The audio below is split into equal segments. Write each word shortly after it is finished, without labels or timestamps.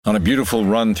On a beautiful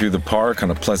run through the park on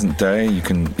a pleasant day, you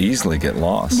can easily get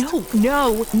lost.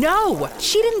 No!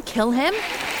 She didn't kill him.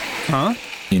 Huh?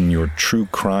 In your true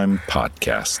crime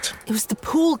podcast. It was the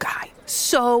pool guy.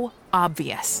 So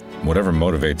obvious. Whatever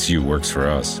motivates you works for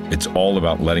us. It's all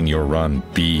about letting your run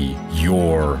be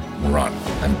your run.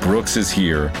 And Brooks is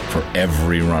here for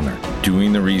every runner,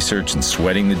 doing the research and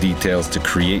sweating the details to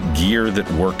create gear that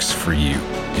works for you.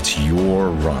 It's your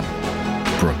run.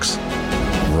 Brooks,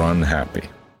 run happy.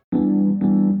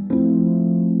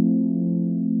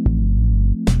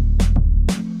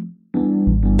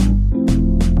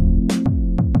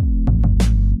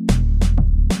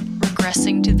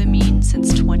 Regressing to the mean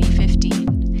since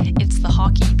 2015, it's the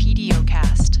Hockey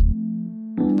PDO-cast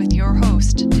with your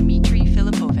host, Dmitry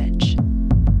Filipovich.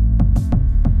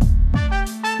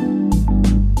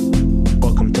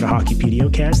 Welcome to the Hockey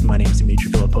PDO-cast. My name is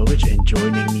Dmitry Filipovich, and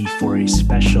joining me for a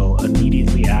special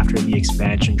immediately after the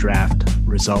expansion draft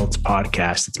results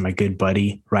podcast, it's my good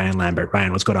buddy, Ryan Lambert.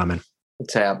 Ryan, what's going on, man?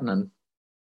 What's happening?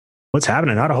 What's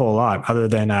happening? Not a whole lot, other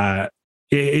than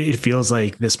it feels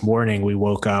like this morning we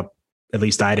woke up, at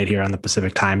least I did here on the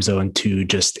Pacific time zone, to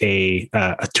just a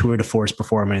tour de force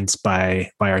performance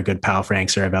by our good pal Frank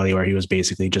Saravelli, where he was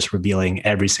basically just revealing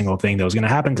every single thing that was going to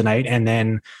happen tonight. And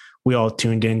then we all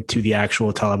tuned into the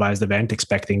actual televised event,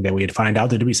 expecting that we'd find out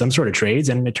there'd be some sort of trades.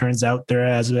 And it turns out there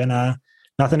has been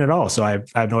nothing at all. So I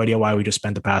have no idea why we just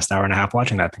spent the past hour and a half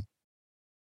watching that thing.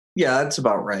 Yeah, that's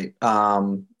about right.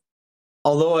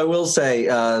 Although I will say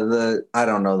I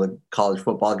don't know the college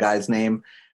football guy's name,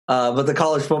 but the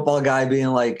college football guy being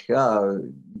like,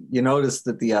 you noticed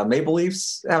that the Maple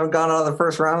Leafs haven't gone out of the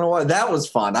first round in a while. That was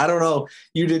fun. I don't know.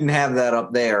 You didn't have that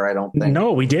up there, I don't think.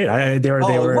 No, we did. They were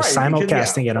right,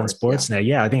 simulcasting it on Sportsnet.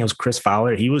 Yeah, I think it was Chris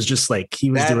Fowler. He was just like,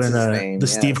 he was doing the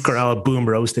Steve Carell boom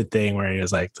roasted thing where he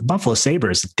was like, the Buffalo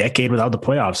Sabres, a decade without the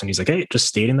playoffs. And he's like, hey, just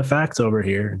stating the facts over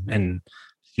here. And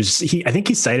I think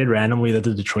he cited randomly that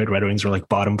the Detroit Red Wings were like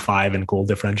bottom 5 in goal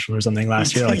differential or something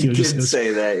last year. Like he did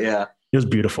say that, yeah. It was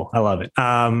beautiful. I love it.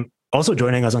 Also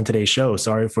joining us on today's show,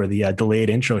 sorry for the delayed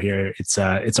intro here. It's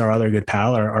our other good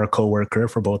pal, our co-worker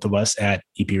for both of us at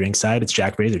EP Ringside. It's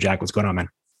Jack Fraser. Jack, what's going on, man?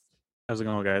 How's it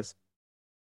going, guys?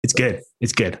 It's good.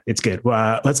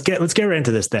 Well, let's get right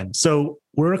into this then. So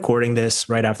we're recording this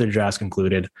right after the draft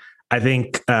concluded. I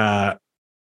think the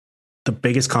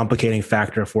biggest complicating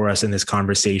factor for us in this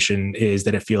conversation is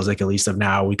that it feels like, at least of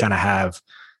now, we kind of have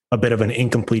a bit of an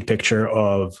incomplete picture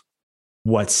of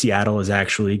what Seattle is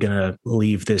actually going to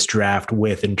leave this draft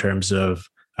with in terms of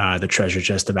the treasure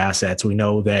chest of assets. We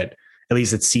know that, at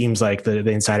least it seems like the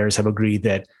insiders have agreed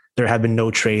that there have been no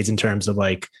trades in terms of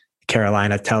like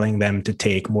Carolina telling them to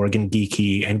take Morgan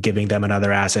Geekie and giving them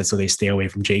another asset so they stay away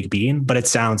from Jake Bean. But it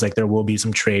sounds like there will be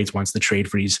some trades once the trade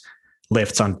freeze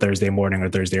lifts on Thursday morning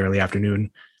or Thursday early afternoon,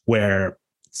 where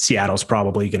Seattle's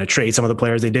probably going to trade some of the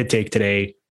players they did take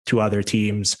today to other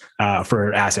teams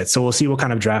for assets. So we'll see what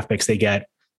kind of draft picks they get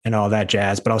and all that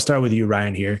jazz. But I'll start with you,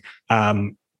 Ryan, here.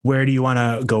 Where do you want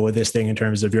to go with this thing in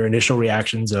terms of your initial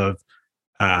reactions of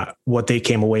what they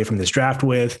came away from this draft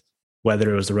with,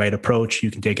 whether it was the right approach?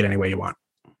 You can take it any way you want.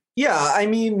 Yeah, I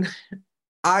mean,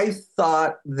 I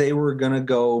thought they were going to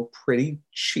go pretty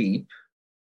cheap.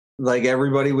 Like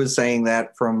everybody was saying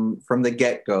that from the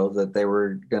get-go, that they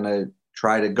were going to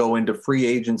try to go into free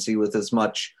agency with as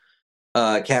much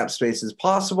cap space as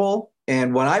possible.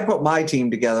 And when I put my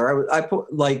team together, I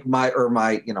put like my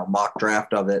mock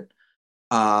draft of it.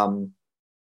 I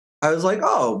was like,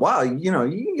 oh wow, you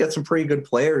can get some pretty good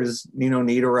players.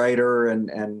 Niederreiter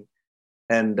and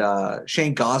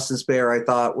Shane Gostisbehere, I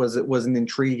thought was an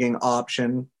intriguing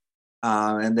option.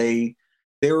 And they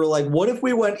were like, what if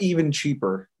we went even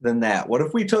cheaper than that? What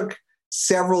if we took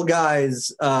several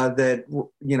guys that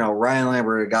Ryan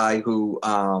Lambert, a guy who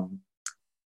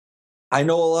I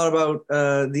know a lot about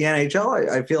the NHL.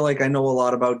 I feel like I know a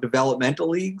lot about developmental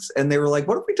leagues. And they were like,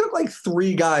 what if we took like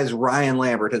 3 guys Ryan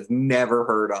Lambert has never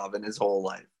heard of in his whole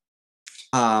life?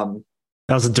 That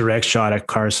was a direct shot at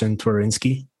Carson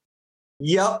Twarynski.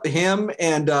 Yep, him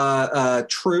and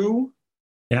True.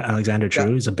 Yeah, Alexander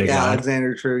True is a big guy.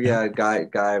 Alexander True, yeah, guy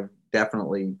I've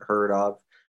definitely heard of.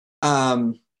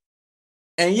 And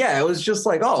yeah, it was just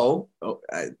like,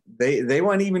 they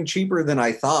went even cheaper than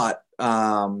I thought.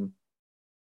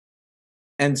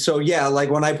 And so, yeah, like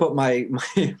when I put my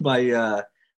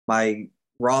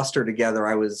roster together,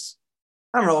 I was,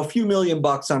 I don't know, a few $million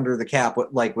under the cap,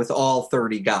 with all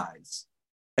 30 guys.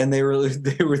 And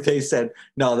they said,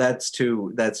 no, that's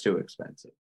too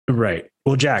expensive. Right.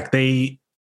 Well, Jack, they,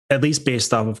 at least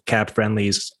based off of Cap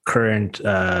Friendly's current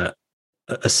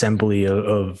assembly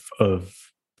of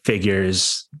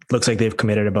figures. Looks like they've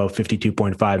committed about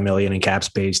 52.5 million in cap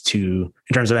space in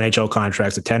terms of NHL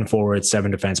contracts, to 10 forwards,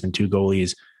 7 defensemen, 2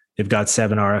 goalies. They've got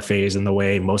 7 RFAs in the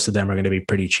way. Most of them are going to be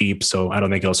pretty cheap, so I don't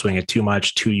think they'll swing it too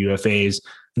much. 2 UFAs,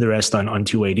 the rest on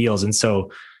two-way deals. And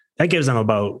so that gives them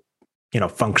about,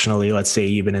 functionally, let's say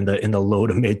even in the low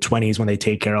to mid 20s when they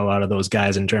take care of a lot of those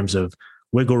guys in terms of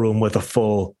wiggle room with a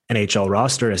full NHL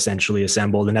roster essentially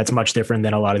assembled. And that's much different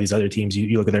than a lot of these other teams.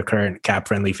 You look at their current cap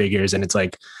friendly figures and it's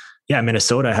like, yeah,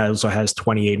 Minnesota also has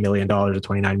 $28 million or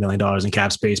 $29 million in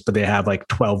cap space, but they have like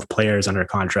 12 players under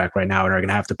contract right now and are going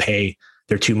to have to pay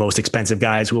their 2 most expensive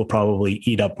guys who will probably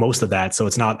eat up most of that. So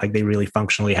it's not like they really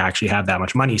functionally actually have that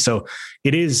much money. So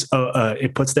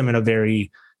it puts them in a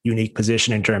very unique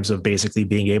position in terms of basically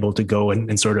being able to go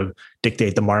and sort of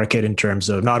dictate the market in terms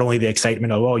of not only the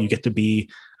excitement of, you get to be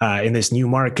in this new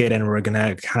market and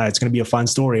it's going to be a fun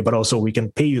story, but also we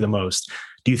can pay you the most.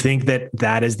 Do you think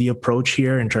that is the approach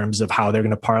here in terms of how they're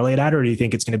going to parlay that? Or do you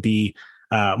think it's going to be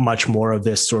much more of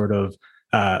this sort of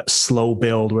slow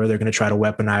build where they're going to try to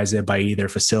weaponize it by either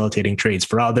facilitating trades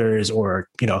for others or,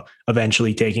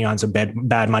 eventually taking on some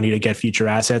bad money to get future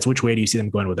assets? Which way do you see them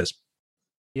going with this?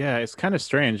 Yeah, it's kind of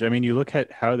strange. I mean, you look at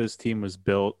how this team was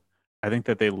built. I think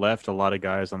that they left a lot of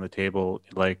guys on the table,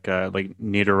 like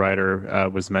Niederreiter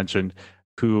was mentioned,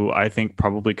 who I think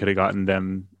probably could have gotten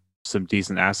them some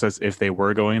decent assets if they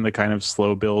were going the kind of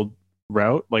slow build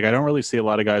route. Like, I don't really see a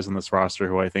lot of guys on this roster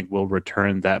who I think will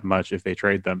return that much if they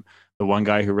trade them. The one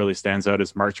guy who really stands out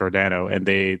is Mark Giordano, and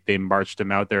they marched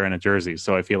him out there in a jersey.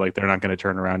 So I feel like they're not going to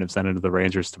turn around and send him to the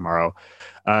Rangers tomorrow.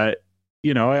 I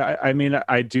mean,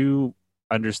 I do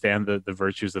understand the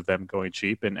virtues of them going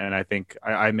cheap, and I think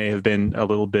I may have been a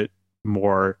little bit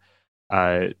more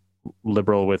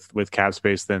liberal with cap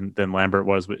space than Lambert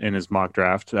was in his mock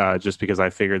draft, just because I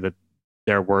figured that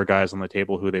there were guys on the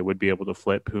table who they would be able to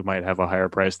flip who might have a higher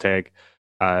price tag.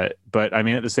 But I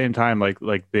mean, at the same time,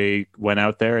 like they went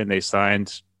out there and they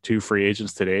signed 2 free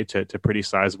agents today to pretty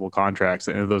sizable contracts,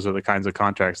 and those are the kinds of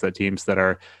contracts that teams that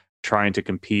are trying to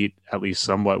compete at least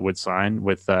somewhat would sign,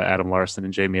 with Adam Larson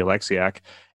and Jamie Alexiak.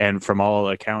 And from all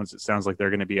accounts, it sounds like they're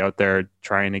going to be out there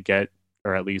trying to get,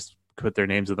 or at least put their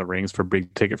names in the rings for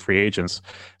big ticket free agents.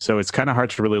 So it's kind of hard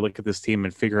to really look at this team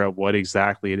and figure out what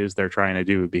exactly it is they're trying to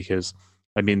do, because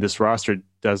I mean, this roster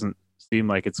doesn't seem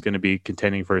like it's going to be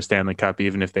contending for a Stanley Cup,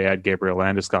 even if they add Gabriel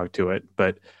Landeskog to it.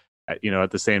 But, at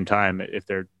the same time, if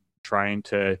they're trying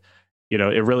to,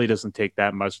 it really doesn't take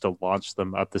that much to launch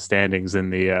them up the standings in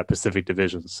the Pacific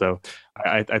Division. So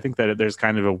I think that there's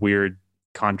kind of a weird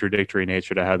contradictory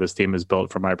nature to how this team is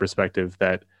built from my perspective,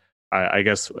 that I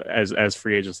guess as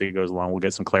free agency goes along, we'll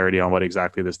get some clarity on what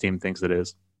exactly this team thinks it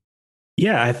is.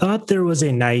 Yeah, I thought there was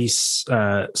a nice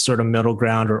sort of middle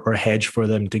ground or hedge for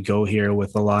them to go here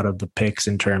with a lot of the picks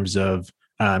in terms of,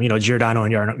 Giordano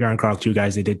and Jarnkrok, 2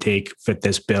 guys they did take fit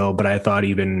this bill, but I thought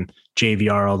even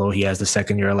JVR, although he has the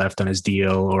second year left on his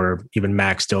deal, or even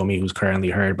Max Domi, who's currently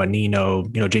hurt, but Nino,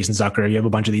 Jason Zucker, you have a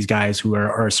bunch of these guys who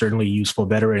are certainly useful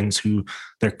veterans who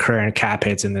their current cap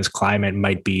hits in this climate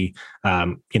might be,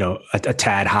 a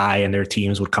tad high, and their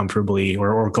teams would comfortably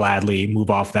or gladly move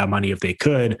off that money if they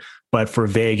could. But for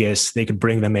Vegas, they could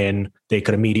bring them in. They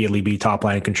could immediately be top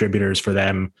line contributors for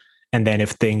them. And then if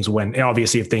things went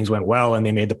well and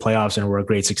they made the playoffs and were a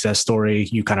great success story,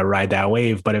 you kind of ride that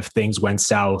wave. But if things went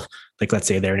south, like let's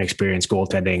say they're an experienced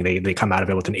goaltending, they come out of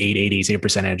it with an 880 save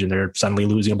percentage and they're suddenly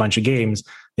losing a bunch of games,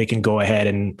 they can go ahead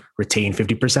and retain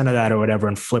 50% of that or whatever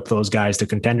and flip those guys to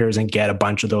contenders and get a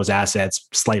bunch of those assets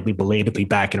slightly belatedly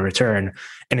back in return.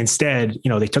 And instead,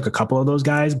 they took a couple of those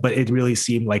guys, but it really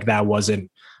seemed like that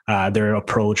wasn't their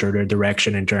approach or their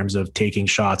direction in terms of taking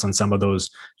shots on some of those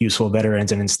useful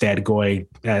veterans, and instead going,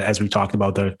 as we talked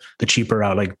about, the cheaper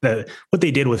route. Like what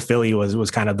they did with Philly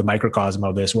was kind of the microcosm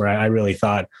of this, where I really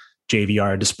thought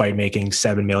JVR, despite making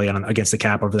 $7 million against the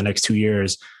cap over the next 2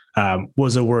 years,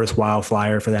 was a worthwhile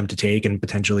flyer for them to take and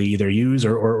potentially either use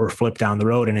or flip down the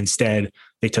road. And instead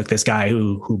they took this guy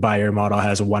who by your model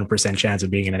has a 1% chance of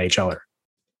being an NHLer.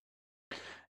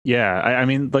 Yeah, I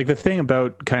mean, like the thing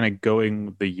about kind of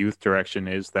going the youth direction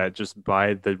is that just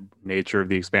by the nature of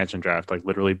the expansion draft, like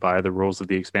literally by the rules of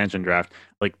the expansion draft,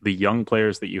 like the young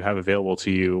players that you have available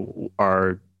to you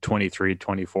are 23,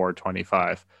 24,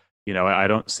 25. I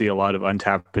don't see a lot of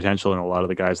untapped potential in a lot of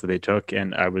the guys that they took.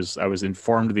 And I was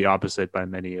informed the opposite by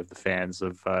many of the fans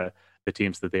of the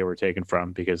teams that they were taken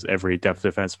from, because every depth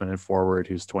defenseman and forward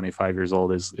who's 25 years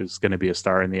old is going to be a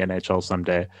star in the NHL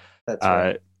someday. That's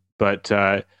right. But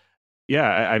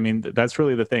yeah, I mean, that's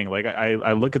really the thing. Like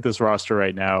I look at this roster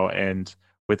right now, and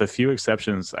with a few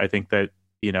exceptions, I think that,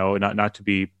 not to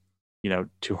be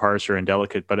too harsh or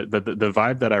indelicate, but the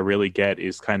vibe that I really get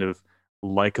is kind of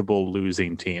likable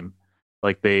losing team.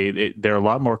 Like they're a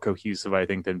lot more cohesive, I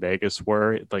think, than Vegas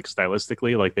were. Like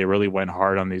stylistically, like they really went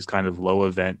hard on these kind of low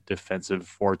event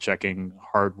defensive forechecking,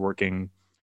 hardworking,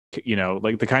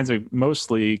 like the kinds of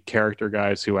mostly character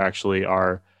guys who actually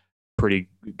are pretty,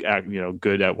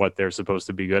 good at what they're supposed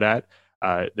to be good at.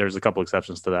 There's a couple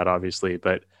exceptions to that, obviously,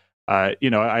 but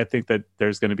I think that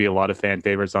there's going to be a lot of fan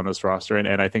favorites on this roster,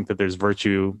 and I think that there's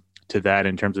virtue to that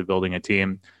in terms of building a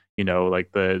team.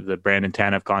 Like the Brandon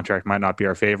Tanev contract might not be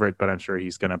our favorite, but I'm sure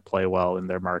he's going to play well in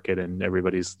their market, and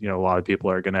everybody's, a lot of people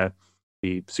are going to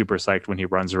be super psyched when he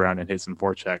runs around and hits some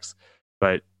forechecks.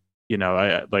 But,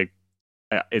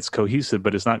 it's cohesive,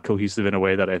 but it's not cohesive in a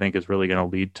way that I think is really going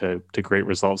to lead to great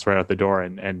results right out the door.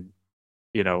 And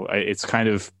it's kind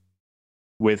of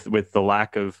with the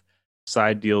lack of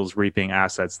side deals reaping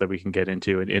assets that we can get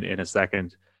into in a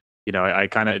second, I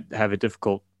kind of have a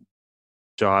difficult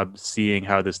job seeing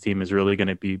how this team is really going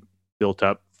to be built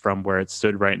up from where it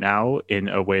stood right now in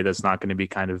a way that's not going to be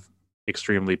kind of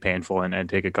extremely painful and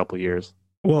take a couple years.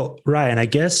 Well, Ryan, I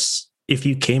guess if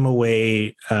you came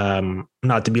away,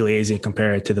 not to be lazy and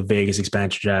compare it to the Vegas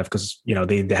expansion draft, because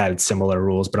they had similar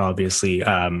rules, but obviously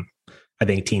I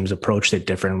think teams approached it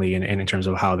differently in terms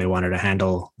of how they wanted to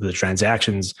handle the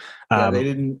transactions. They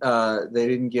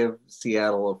didn't give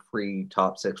Seattle a free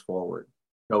top 6 forward.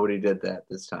 Nobody did that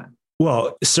this time.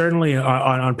 Well, certainly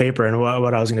on paper, and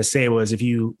what I was going to say was, if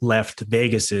you left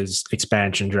Vegas's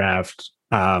expansion draft,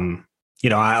 a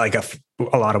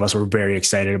lot of us were very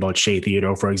excited about Shea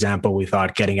Theodore, for example. We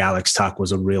thought getting Alex Tuch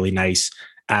was a really nice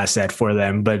asset for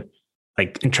them, but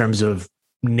like in terms of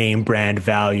name brand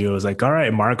value, it was like, all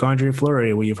right, Marc-Andre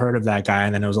Fleury, well, you've heard of that guy,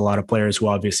 and then there was a lot of players who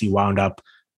obviously wound up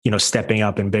stepping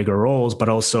up in bigger roles, but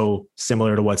also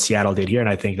similar to what Seattle did here. And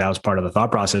I think that was part of the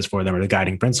thought process for them, or the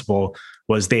guiding principle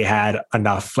was they had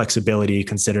enough flexibility,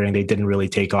 considering they didn't really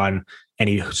take on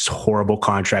any horrible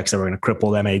contracts that were going to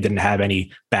cripple them. And they didn't have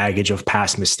any baggage of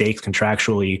past mistakes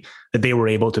contractually, that they were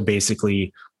able to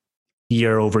basically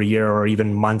year over year, or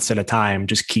even months at a time,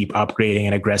 just keep upgrading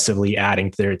and aggressively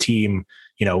adding to their team.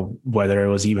 Whether it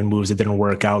was even moves that didn't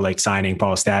work out, like signing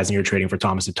Paul Stastny, trading for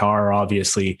Thomas Tatar,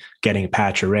 obviously getting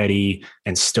Pacioretty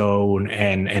and Stone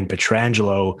and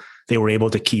Pietrangelo, they were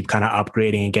able to keep kind of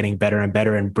upgrading and getting better and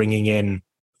better, and bringing in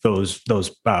those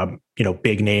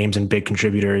big names and big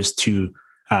contributors to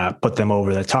put them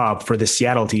over the top. For the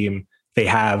Seattle team, they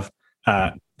have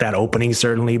that opening,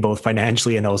 certainly both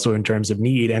financially and also in terms of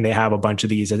need. And they have a bunch of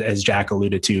these, as Jack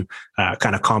alluded to,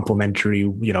 kind of complementary,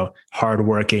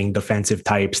 hardworking defensive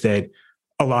types that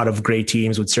a lot of great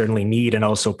teams would certainly need and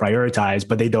also prioritize,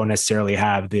 but they don't necessarily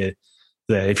have the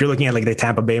if you're looking at like the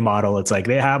Tampa Bay model, it's like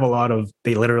they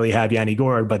literally have Yanni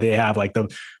Gourde, but they have like the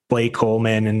Blake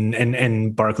Coleman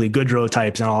and Barclay Goodrow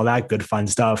types and all that good fun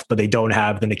stuff, but they don't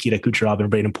have the Nikita Kucherov and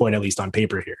Braden Point, at least on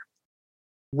paper here.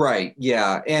 Right.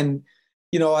 Yeah. And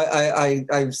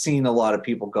I've seen a lot of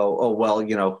people go, oh, well,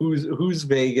 who's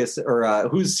Vegas or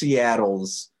who's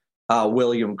Seattle's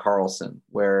William Karlsson,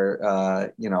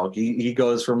 where, he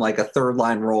goes from like a third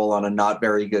line role on a not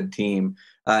very good team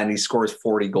and he scores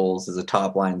 40 goals as a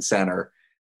top line center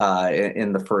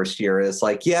in the first year. It's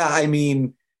like, yeah, I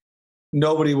mean,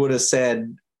 nobody would have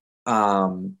said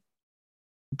Bill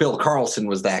Karlsson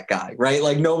was that guy, right?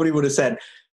 Like nobody would have said,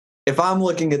 if I'm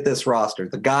looking at this roster,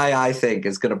 the guy I think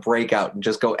is going to break out and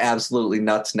just go absolutely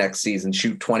nuts next season,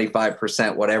 shoot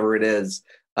 25%, whatever it is,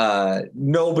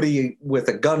 nobody with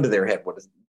a gun to their head would have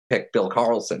picked Bill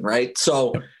Karlsson, right?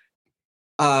 So,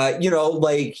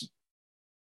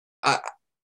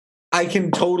 I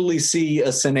can totally see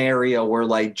a scenario where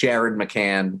like Jared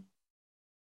McCann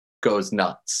goes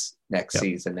nuts next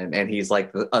season and he's like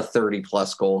a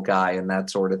 30-plus goal guy and that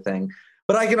sort of thing.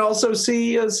 But I can also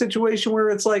see a situation where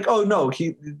it's like, oh no,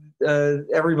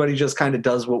 everybody just kind of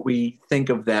does what we think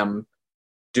of them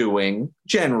doing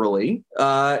generally.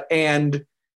 And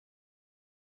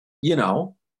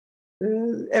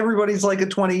everybody's like a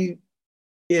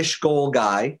 20-ish goal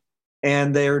guy,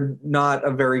 and they're not a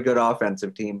very good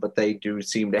offensive team, but they do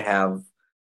seem to have,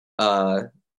 to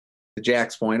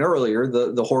Jack's point earlier,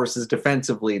 the horses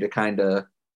defensively to kind of,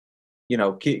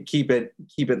 keep it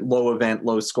low event,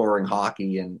 low scoring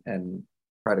hockey and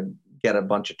try to get a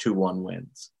bunch of 2-1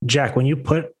 wins. Jack, when you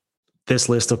put this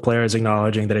list of players,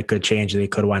 acknowledging that it could change, they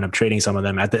could wind up trading some of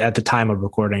them at the time of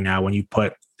recording now, when you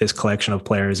put this collection of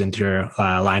players into your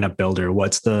lineup builder,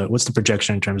 what's the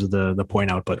projection in terms of the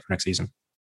point output for next season?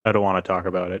 I don't want to talk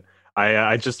about it.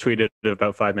 I just tweeted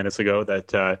about 5 minutes ago that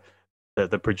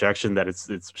the projection that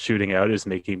it's shooting out is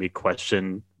making me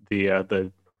question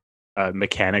the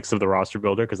mechanics of the roster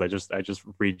builder because I just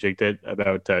rejigged it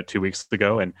about 2 weeks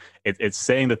ago, and it's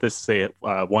saying that this is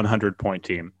a 100 point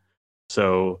team.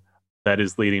 So that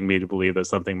is leading me to believe that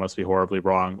something must be horribly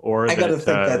wrong. Or I gotta think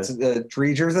that's a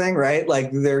Dreger thing, right? Like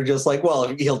they're just like,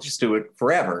 well, he'll just do it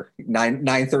forever.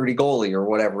 930 goalie or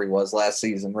whatever he was last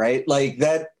season, right? Like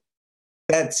that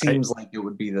seems like it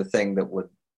would be the thing that would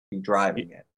be driving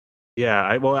it.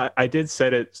 Yeah, I did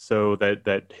set it so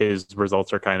that his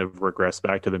results are kind of regressed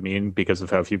back to the mean because of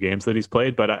how few games that he's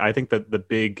played. But I think that the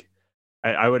big,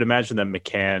 I would imagine that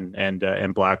McCann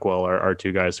and Blackwell are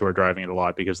two guys who are driving it a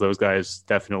lot because those guys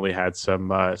definitely had some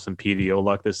PDO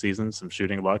luck this season, some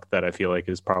shooting luck that I feel like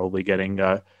is probably getting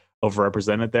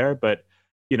overrepresented there. But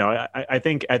I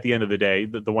think at the end of the day,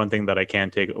 the one thing that I can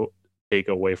take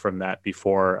away from that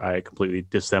before I completely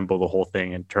disassemble the whole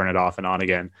thing and turn it off and on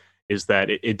again is that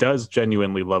it does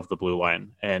genuinely love the blue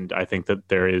line. And I think that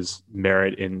there is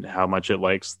merit in how much it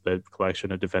likes the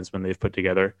collection of defensemen they've put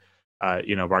together.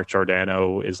 Mark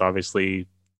Giordano is obviously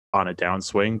on a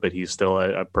downswing, but he's still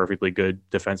a perfectly good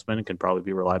defenseman and can probably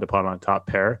be relied upon on a top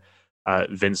pair.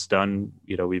 Vince Dunn,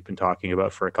 we've been talking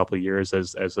about for a couple of years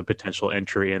as a potential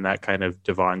entry in that kind of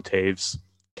Devon Taves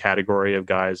category of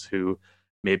guys who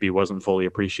maybe wasn't fully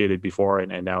appreciated before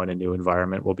and now in a new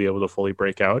environment will be able to fully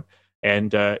break out.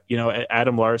 And,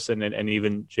 Adam Larson and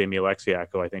even Jamie Alexiak,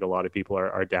 who I think a lot of people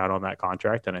are down on that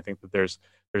contract. And I think that there's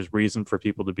reason for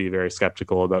people to be very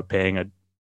skeptical about paying a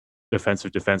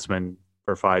defensive defenseman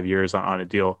for 5 years on a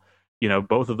deal.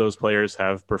 Both of those players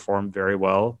have performed very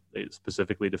well,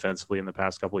 specifically defensively in the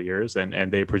past couple of years,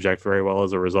 and they project very well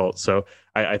as a result. So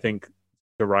I think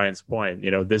to Ryan's point,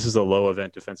 this is a low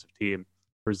event defensive team.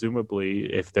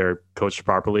 Presumably, if they're coached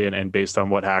properly and based on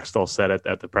what Haxtell said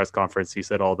at the press conference, he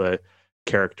said all the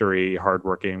charactery,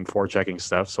 hardworking, forechecking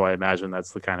stuff. So I imagine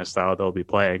that's the kind of style they'll be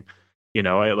playing.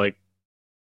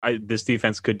 This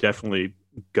defense could definitely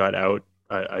gut out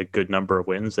a good number of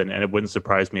wins, and it wouldn't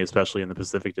surprise me, especially in the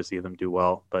Pacific, to see them do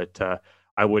well. But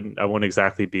I wouldn't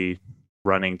exactly be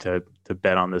running to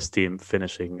bet on this team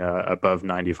finishing above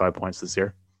 95 points this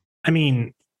year. I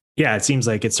mean, yeah, it seems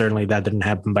like certainly that didn't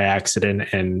happen by accident,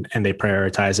 and they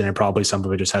prioritize it. And probably some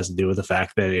of it just has to do with the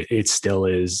fact that it still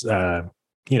is,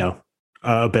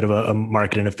 a bit of a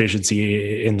market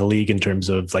inefficiency in the league in terms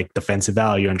of like defensive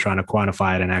value and trying to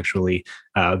quantify it and actually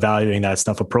valuing that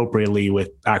stuff appropriately with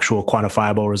actual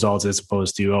quantifiable results as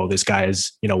opposed to, this guy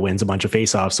wins a bunch of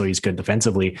faceoffs, so he's good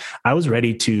defensively. I was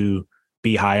ready to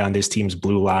be high on this team's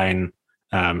blue line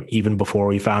even before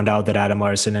we found out that Adam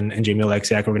Larson and Jamie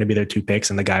Alexiak were going to be their two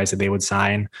picks and the guys that they would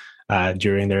sign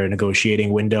during their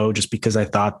negotiating window, just because I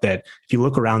thought that if you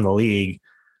look around the league,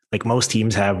 like most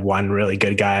teams have one really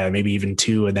good guy, maybe even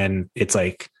two, and then it's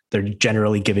like they're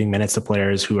generally giving minutes to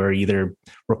players who are either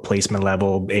replacement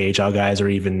level AHL guys or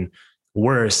even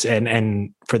worse.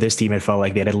 And for this team, it felt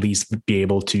like they'd at least be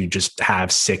able to just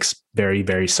have 6 very,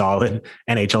 very solid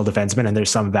NHL defensemen. And there's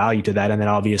some value to that. And then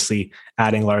obviously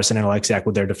adding Larson and Alexiak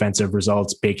with their defensive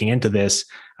results baking into this,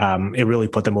 it really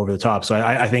put them over the top. So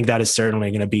I think that is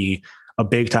certainly going to be a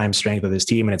big time strength of this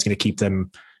team, and it's going to keep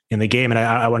them in the game. And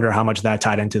I wonder how much that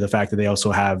tied into the fact that they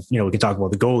also have, we can talk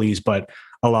about the goalies, but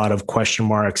a lot of question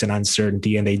marks and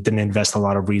uncertainty, and they didn't invest a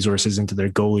lot of resources into their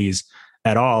goalies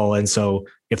at all. And so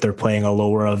if they're playing a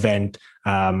lower event,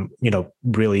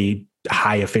 really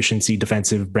high efficiency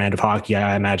defensive brand of hockey,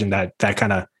 I imagine that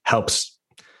kind of helps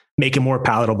make it more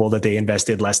palatable that they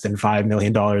invested less than $5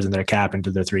 million in their cap into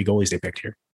the 3 goalies they picked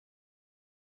here.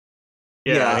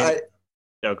 Go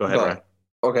ahead, Ryan.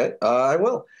 Okay, I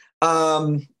will.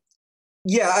 I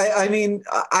mean,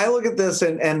 I look at this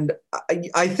and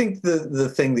I think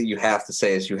the thing that you have to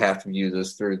say is you have to view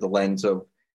this through the lens of,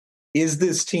 is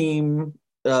this team,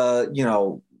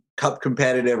 cup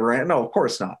competitive or no, of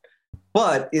course not.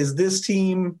 But is this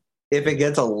team, if it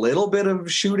gets a little bit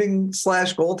of shooting /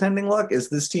 goaltending luck, is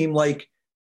this team like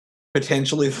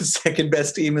potentially the second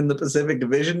best team in the Pacific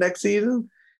Division next season?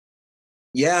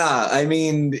 Yeah, I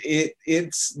mean,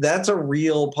 that's a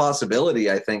real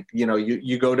possibility. I think,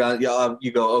 you go down,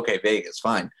 you go, okay, Vegas,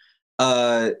 fine.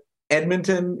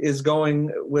 Edmonton is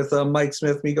going with Mike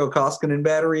Smith, Mikko Koskinen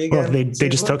battery again. Well, they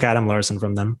just took Adam Larson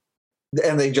from them.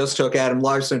 And they just took Adam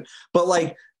Larson.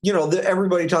 But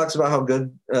everybody talks about how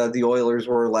good the Oilers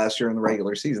were last year in the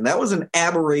regular season. That was an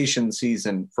aberration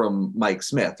season from Mike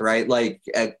Smith, right?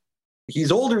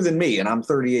 He's older than me and I'm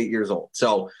 38 years old.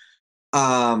 So,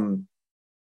 I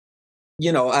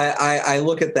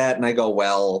look at that and I go,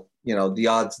 well, the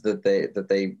odds that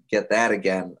they get that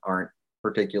again aren't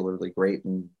particularly great.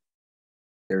 And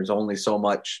there's only so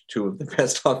much 2 of the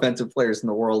best offensive players in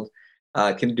the world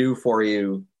can do for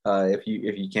you if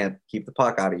you can't keep the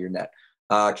puck out of your net.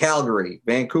 Calgary,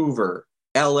 Vancouver,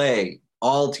 LA,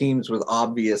 all teams with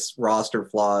obvious roster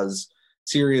flaws,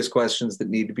 serious questions that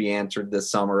need to be answered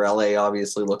this summer. LA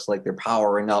obviously looks like they're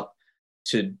powering up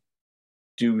to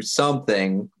do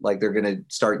something, like they're going to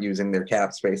start using their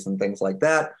cap space and things like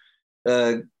that.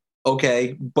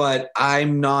 Okay, but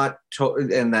I'm not,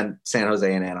 and then San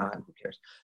Jose and Anaheim, who cares?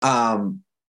 I'm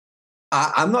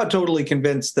not totally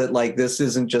convinced that like this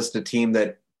isn't just a team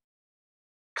that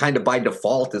kind of by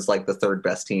default is like the third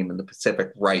best team in the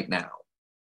Pacific right now.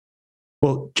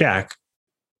 Well, Jack,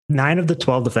 9 of the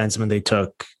 12 defensemen they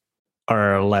took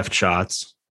are left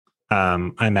shots.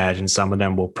 I imagine some of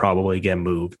them will probably get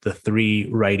moved. The 3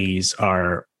 righties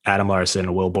are Adam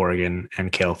Larson, Will Borgen,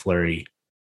 and Cale Fleury.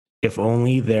 If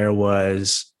only there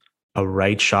was a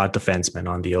right shot defenseman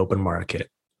on the open market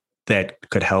that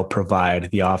could help provide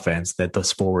the offense that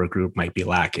this forward group might be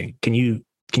lacking. Can you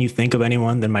think of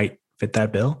anyone that might fit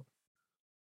that bill?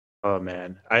 Oh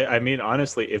man. I mean,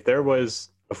 honestly, if there was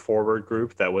a forward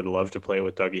group that would love to play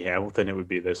with Dougie Hamilton, it would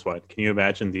be this one. Can you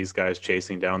imagine these guys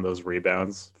chasing down those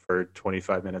rebounds for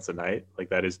 25 minutes a night? Like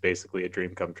that is basically a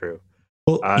dream come true.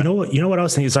 Well, you know what I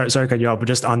was thinking. Sorry to cut you off, but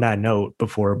just on that note,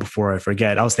 before I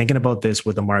forget, I was thinking about this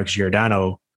with the Mark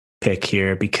Giordano pick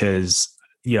here because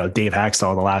Dave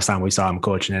Haxtell, the last time we saw him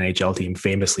coach an NHL team,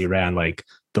 famously ran like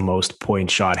the most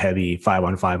point shot heavy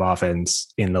 5-on-5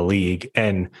 offense in the league,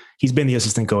 and he's been the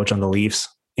assistant coach on the Leafs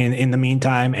in the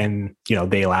meantime. And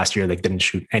they last year didn't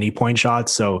shoot any point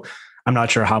shots, so I'm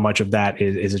not sure how much of that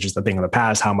is just a thing of the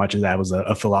past, how much of that was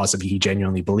a philosophy he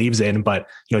genuinely believes in. But,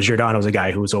 Giordano's a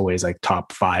guy who was always like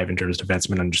top 5 in terms of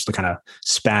defenseman and just the kind of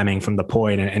spamming from the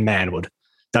point. And man, would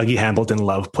Dougie Hamilton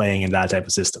love playing in that type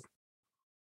of system?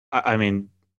 I mean,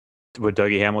 would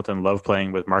Dougie Hamilton love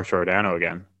playing with Mark Giordano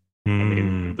again? I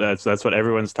mean, that's what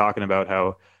everyone's talking about,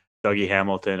 how Dougie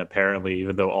Hamilton apparently,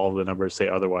 even though all the numbers say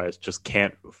otherwise, just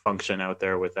can't function out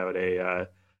there without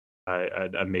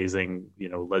an amazing,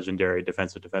 legendary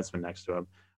defenseman next to him.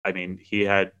 I mean, he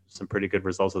had some pretty good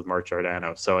results with Mark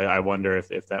Giordano, so I wonder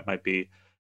if that might be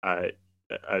a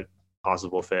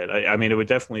possible fit. I mean, it would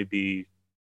definitely be,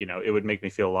 it would make me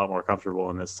feel a lot more comfortable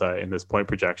in this point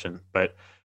projection. But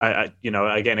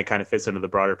again, it kind of fits into the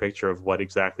broader picture of what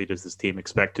exactly does this team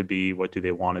expect to be? What do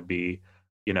they want to be?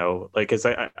 Because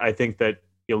I think that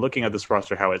looking at this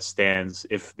roster, how it stands,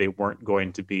 if they weren't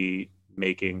going to be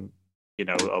making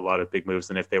a lot of big moves,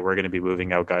 and if they were going to be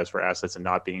moving out guys for assets and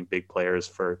not being big players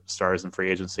for stars and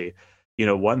free agency,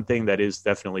 one thing that is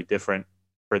definitely different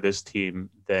for this team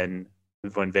than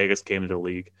when Vegas came into the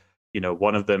league,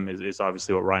 one of them is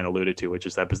obviously what Ryan alluded to, which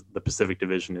is that the Pacific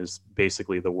Division is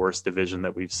basically the worst division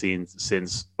that we've seen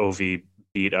since OV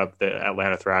beat up the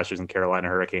Atlanta Thrashers and Carolina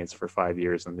Hurricanes for 5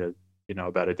 years and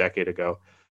about a decade ago.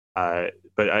 But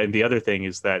the other thing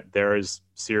is that there is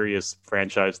serious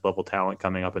franchise level talent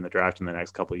coming up in the draft in the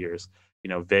next couple of years.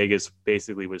 Vegas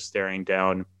basically was staring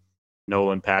down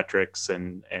Nolan Patricks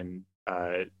and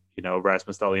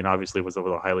Rasmus Dahlin obviously was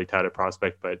a highly touted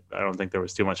prospect, but I don't think there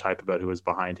was too much hype about who was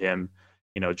behind him.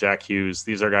 Jack Hughes,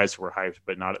 these are guys who were hyped,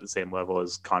 but not at the same level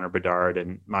as Connor Bedard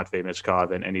and Matvei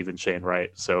Michkov and even Shane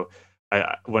Wright. So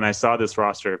when I saw this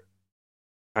roster,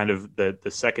 kind of the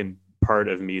second part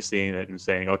of me seeing it and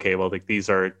saying, okay, well, like this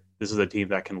is a team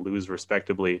that can lose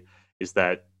respectably, is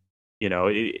that,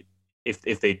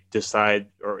 if they decide,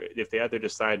 or if they either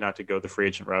decide not to go the free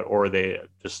agent route or they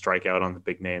just strike out on the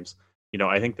big names,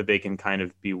 I think that they can kind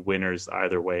of be winners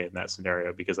either way in that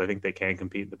scenario, because I think they can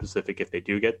compete in the Pacific if they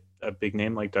do get a big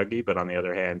name like Dougie. But on the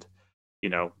other hand,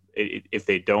 if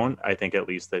they don't, I think at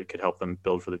least that could help them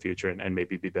build for the future and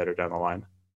maybe be better down the line.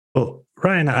 Well,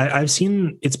 Ryan, I've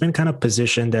seen it's been kind of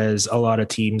positioned as a lot of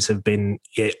teams have been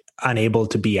unable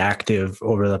to be active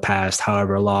over the past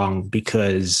however long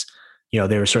because,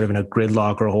 they were sort of in a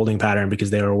gridlock or a holding pattern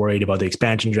because they were worried about the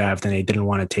expansion draft and they didn't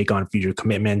want to take on future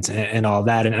commitments and all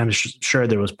that. And I'm sure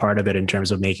there was part of it in terms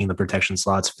of making the protection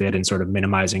slots fit and sort of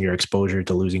minimizing your exposure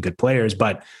to losing good players.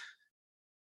 But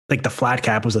like the flat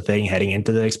cap was a thing heading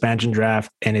into the expansion draft,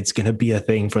 and it's going to be a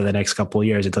thing for the next couple of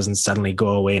years. It doesn't suddenly go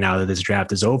away now that this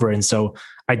draft is over. And so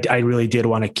I really did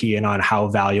want to key in on how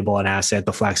valuable an asset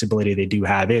the flexibility they do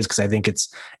have is, because I think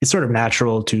it's sort of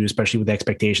natural to, especially with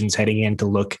expectations heading in, to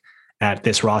look at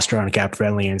this roster on Cap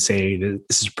Friendly and say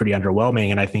this is pretty underwhelming.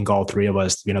 And I think all three of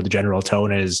us, the general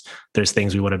tone is there's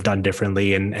things we would have done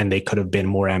differently, and they could have been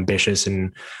more ambitious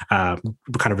and kind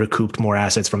of recouped more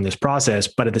assets from this process.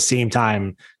 But at the same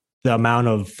time, the amount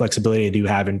of flexibility they do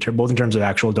have both in terms of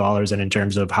actual dollars and in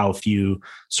terms of how few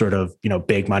sort of,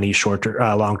 big money,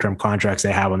 long-term contracts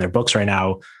they have on their books right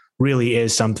now really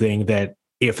is something that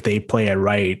if they play it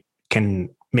right can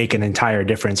make an entire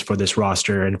difference for this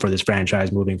roster and for this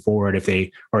franchise moving forward if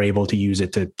they are able to use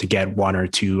it to get one or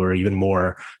two or even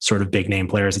more sort of big name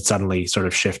players that suddenly sort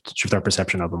of shift our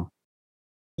perception of them.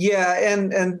 Yeah,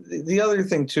 and the other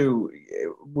thing too,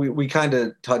 we kind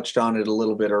of touched on it a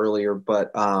little bit earlier,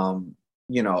 but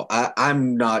you know,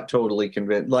 I'm not totally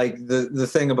convinced. Like the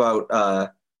thing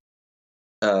about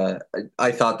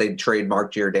I thought they'd trade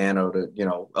Mark Giordano to, you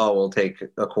know, we'll take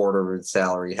a quarter of his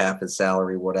salary, half his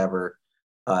salary, whatever,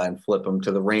 and flip him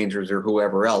to the Rangers or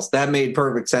whoever else. That made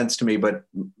perfect sense to me. But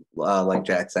like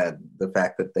Jack said, the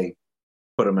fact that they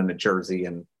put him in a jersey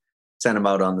and sent him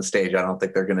out on the stage, I don't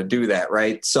think they're going to do that,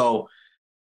 right? So,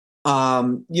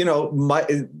 you know,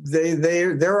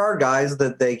 there are guys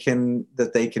that they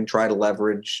can try to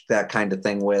leverage that kind of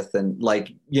thing with, and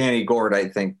like Yanni Gourde, I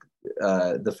think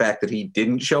the fact that he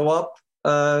didn't show up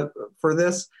for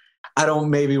this, I don't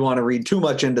maybe want to read too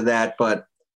much into that, but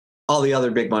all the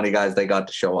other big money guys, they got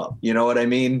to show up. You know what I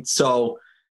mean? So,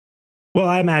 well,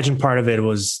 I imagine part of it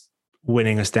was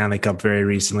winning a Stanley Cup very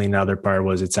recently. And the other part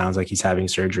was, it sounds like he's having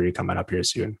surgery coming up here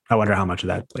soon. I wonder how much of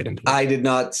that played into it. I did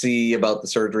not see about the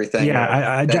surgery thing.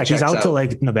 Yeah, Jack, he's out till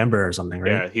like November or something,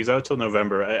 right? Yeah, he's out till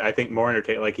November. I think more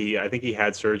entertaining. Like I think he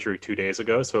had surgery 2 days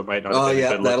ago, so it might not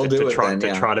have been that'll do it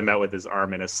to trot him out with his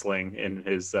arm in a sling in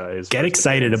his Get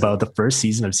excited about the first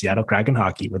season of Seattle Kraken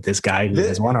hockey with this guy who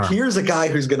has one arm. Here's a guy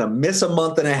who's going to miss a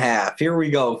month and a half. Here we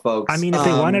go, folks. I mean,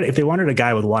 if they wanted a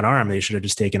guy with one arm, they should have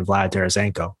just taken Vlad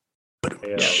Tarasenko.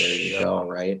 Yeah, there you go,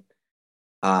 right?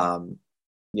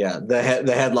 Yeah, the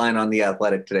headline on The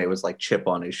Athletic today was like chip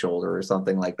on his shoulder or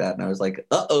something like that. And I was like,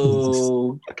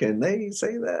 uh-oh, can they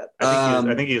say that? I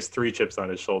think he has 3 chips on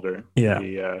his shoulder. Yeah.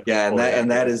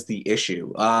 And that is the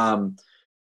issue.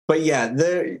 But yeah,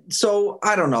 so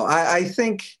I don't know. I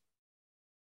think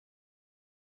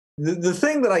the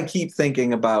thing that I keep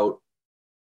thinking about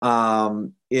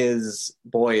is,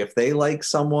 boy, if they like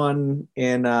someone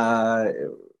in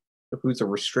who's a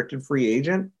restricted free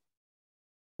agent,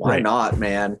 why not,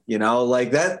 man? You know,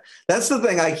 like that's the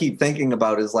thing I keep thinking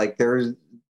about is like they're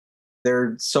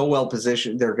so well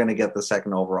positioned. They're going to get the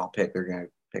second overall pick. They're going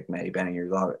to pick Matty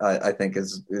Beniers, I think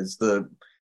is the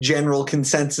general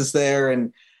consensus there.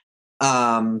 And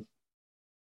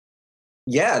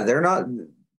yeah, they're not.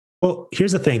 Well,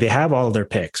 here's the thing. They have all of their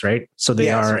picks, right? So they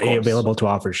are available to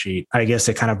offer sheet. I guess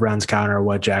it kind of runs counter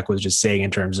what Jack was just saying in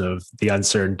terms of the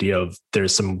uncertainty of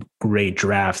there's some great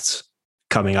drafts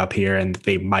coming up here and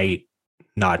they might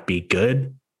not be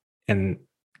good. And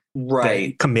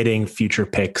committing future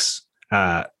picks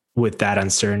with that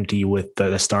uncertainty, with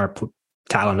the star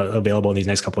talent available in these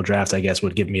next couple of drafts, I guess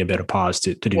would give me a bit of pause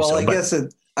to do so. Well,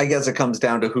 I guess it comes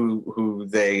down to who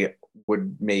they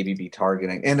would maybe be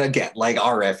targeting. And again, like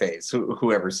RFAs,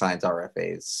 whoever signs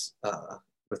RFAs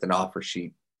with an offer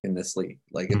sheet in this league,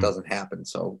 like it doesn't happen.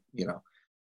 So, you know,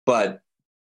 but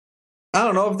I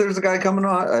don't know if there's a guy coming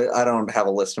on. I don't have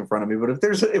a list in front of me, but if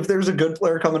there's a good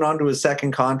player coming on to his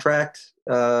second contract,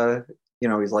 you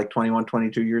know, he's like 21,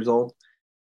 22 years old.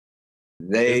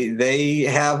 They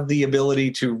have the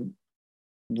ability to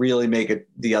really make it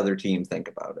the other team think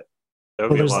about it. That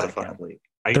would be a lot of fun.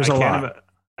 I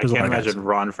can't imagine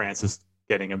Ron Francis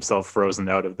getting himself frozen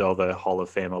out of all the Hall of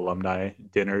Fame alumni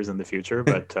dinners in the future.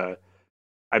 But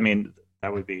I mean,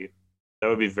 that would be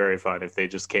very fun if they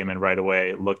just came in right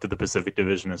away, looked at the Pacific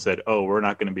Division and said, "Oh, we're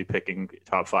not going to be picking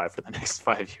top 5 for the next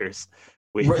 5 years."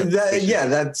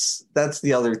 That's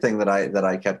the other thing that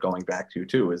I kept going back to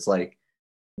too, is like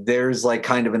there's like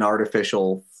kind of an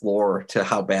artificial floor to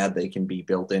how bad they can be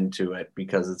built into it,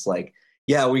 because it's like,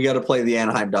 yeah, we got to play the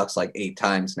Anaheim Ducks like 8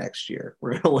 times next year.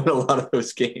 We're going to win a lot of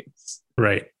those games.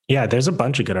 Right. Yeah, there's a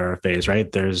bunch of good RFAs,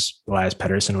 right? There's Elias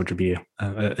Pettersson, which would be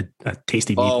a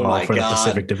tasty meatball for the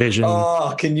Pacific Division.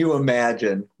 Oh, can you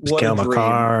imagine? There's Cale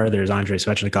Makar, there's Andrei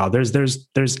Svechnikov.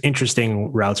 There's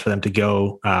interesting routes for them to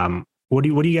go. What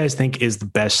do you guys think is the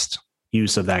best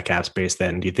use of that cap space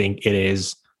then? Do you think it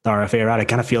is the RFA route? It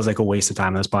kind of feels like a waste of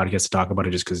time on this podcast to talk about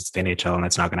it just because it's the NHL and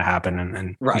it's not going to happen.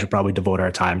 And we should probably devote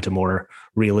our time to more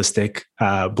realistic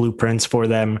blueprints for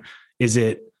them. Is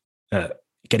it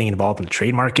getting involved in the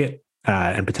trade market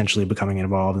and potentially becoming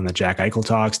involved in the Jack Eichel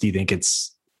talks? Do you think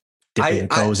it's dipping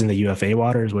toes in the UFA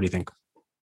waters? What do you think?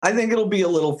 I think it'll be a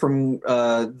little from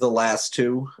the last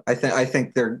two. I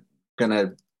think they're going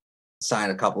to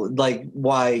sign a couple. Like,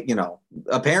 why, you know,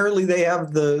 apparently they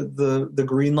have the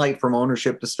green light from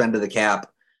ownership to spend to the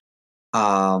cap.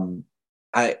 You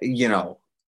know,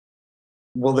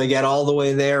 will they get all the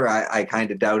way there? I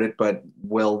kind of doubt it, but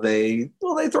will they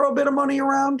throw a bit of money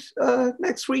around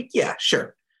next week? Yeah,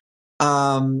 sure.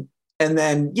 And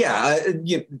then,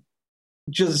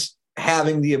 just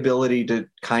having the ability to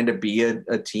kind of be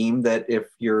a team that if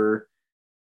you're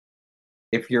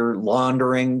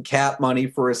laundering cap money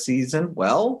for a season,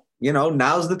 well,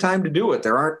 now's the time to do it.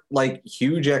 There aren't like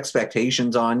huge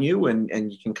expectations on you,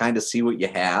 and you can kind of see what you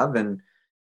have and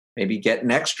maybe get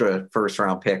an extra first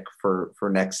round pick for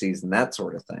next season, that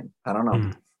sort of thing. I don't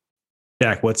know.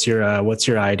 Jack, what's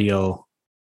your ideal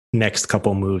next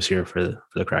couple moves here for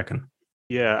the Kraken?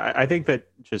 Yeah, I think that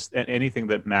just anything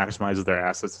that maximizes their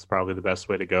assets is probably the best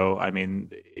way to go. I mean,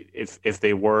 if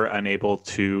they were unable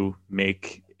to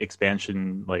make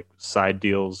expansion like side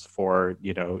deals for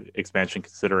expansion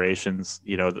considerations,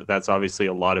 that's obviously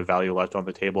a lot of value left on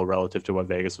the table relative to what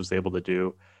Vegas was able to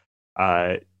do.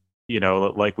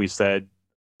 Like we said,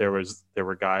 there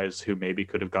were guys who maybe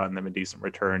could have gotten them a decent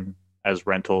return as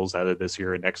rentals either this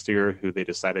year or next year who they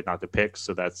decided not to pick.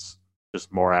 So that's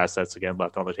just more assets again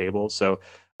left on the table. So,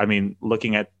 I mean,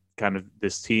 looking at kind of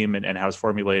this team and how it's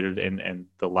formulated and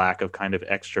the lack of kind of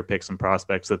extra picks and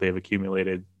prospects that they've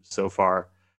accumulated so far,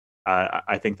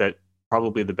 I think that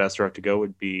probably the best route to go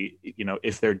would be,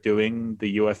 if they're doing the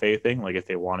UFA thing, like if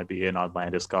they want to be in on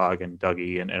Landeskog and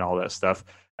Dougie and all that stuff,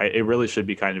 it really should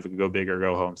be kind of a go big or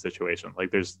go home situation.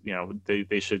 Like there's,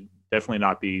 they should definitely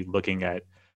not be looking at,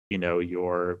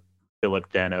 your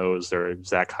Philip Denos or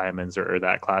Zach Hymans or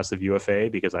that class of UFA,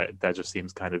 because that just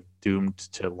seems kind of doomed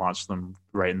to launch them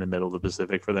right in the middle of the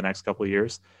Pacific for the next couple of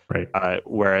years. Right.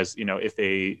 Whereas, if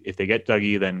they get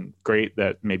Dougie, then great,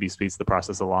 that maybe speeds the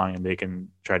process along and they can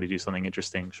try to do something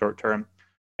interesting short term.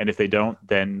 And if they don't,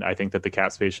 then I think that the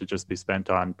cap space should just be spent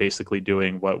on basically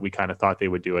doing what we kind of thought they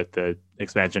would do at the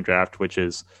expansion draft, which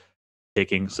is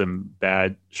taking some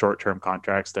bad short-term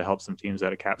contracts to help some teams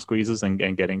out of cap squeezes and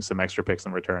getting some extra picks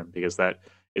in return, because that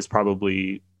is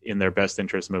probably in their best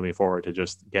interest moving forward to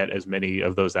just get as many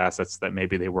of those assets that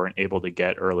maybe they weren't able to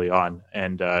get early on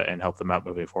and help them out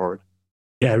moving forward.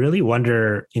 Yeah, I really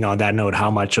wonder, on that note,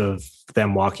 how much of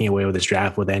them walking away with this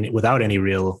draft without any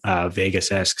real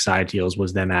Vegas-esque side deals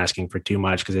was them asking for too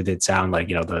much, because it did sound like,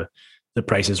 the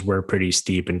prices were pretty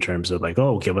steep in terms of like,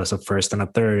 oh, give us a first and a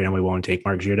third and we won't take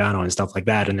Mark Giordano and stuff like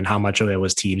that. And then how much of it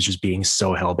was teams just being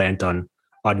so hell-bent on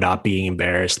not being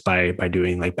embarrassed by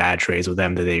doing like bad trades with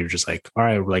them that they were just like, all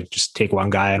right, like just take one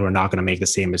guy and we're not going to make the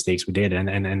same mistakes we did.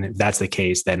 And if that's the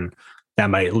case, then that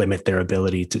might limit their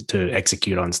ability to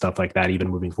execute on stuff like that, even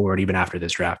moving forward, even after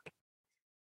this draft.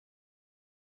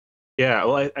 Yeah,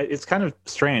 well, it's kind of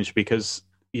strange because,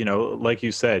 like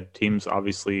you said, teams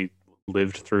obviously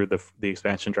lived through the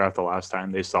expansion draft the last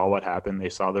time. They saw what happened. They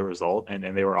saw the result,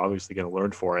 and they were obviously going to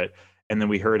learn for it. And then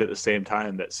we heard at the same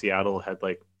time that Seattle had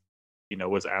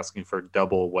was asking for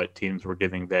double what teams were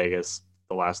giving Vegas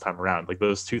the last time around. Like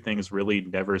those two things really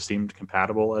never seemed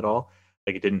compatible at all.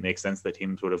 Like it didn't make sense that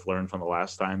teams would have learned from the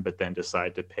last time, but then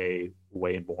decide to pay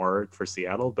way more for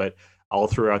Seattle. But all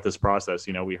throughout this process,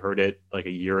 we heard it like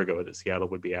a year ago that Seattle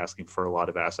would be asking for a lot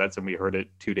of assets. And we heard it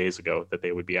 2 days ago that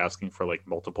they would be asking for like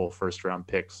multiple first round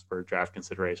picks for draft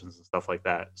considerations and stuff like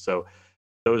that. So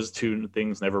those two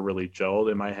things never really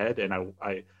gelled in my head. And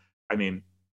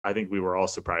I think we were all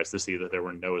surprised to see that there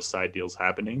were no side deals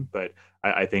happening. But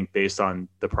I think based on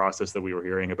the process that we were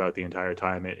hearing about the entire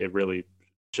time, it really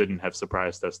shouldn't have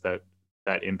surprised us that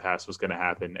impasse was going to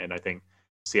happen. And I think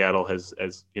Seattle has,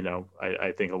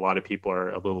 I think a lot of people are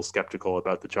a little skeptical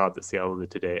about the job that Seattle did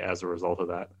today as a result of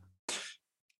that.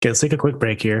 Okay, let's take a quick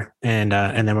break here, and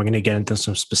then we're going to get into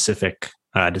some specific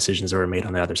decisions that were made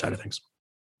on the other side of things.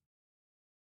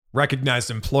 Recognize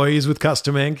employees with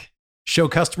Custom Ink. Show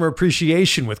customer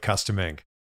appreciation with Custom Ink.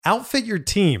 Outfit your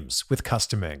teams with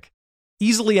Custom Ink.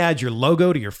 Easily add your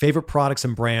logo to your favorite products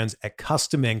and brands at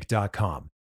CustomInk.com.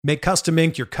 Make Custom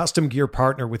Ink your custom gear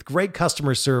partner with great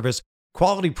customer service,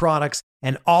 quality products,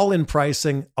 and all-in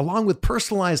pricing, along with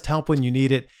personalized help when you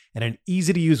need it and an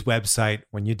easy-to-use website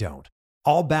when you don't.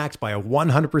 All backed by a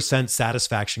 100%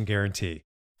 satisfaction guarantee.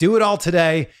 Do it all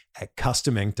today at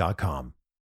CustomInk.com.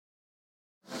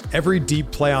 Every deep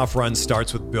playoff run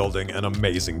starts with building an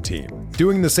amazing team.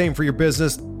 Doing the same for your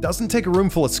business doesn't take a room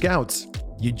full of scouts.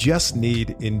 You just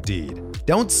need Indeed.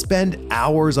 Don't spend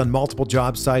hours on multiple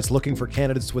job sites looking for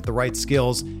candidates with the right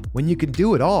skills when you can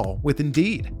do it all with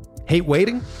Indeed. Hate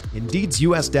waiting? Indeed's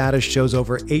US data shows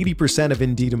over 80% of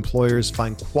Indeed employers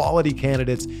find quality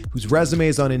candidates whose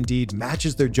resumes on Indeed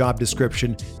matches their job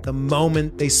description the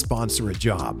moment they sponsor a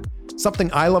job.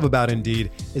 Something I love about Indeed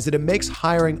is that it makes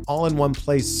hiring all in one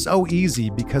place so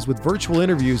easy, because with virtual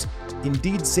interviews,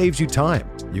 Indeed saves you time.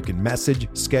 You can message,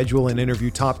 schedule, and interview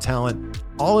top talent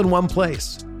all in one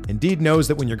place. Indeed knows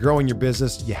that when you're growing your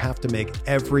business, you have to make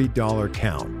every dollar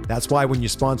count. That's why when you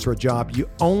sponsor a job, you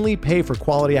only pay for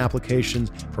quality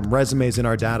applications from resumes in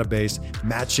our database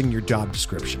matching your job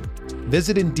description.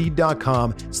 Visit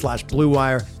Indeed.com/Blue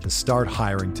Wire to start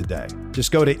hiring today.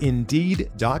 Just go to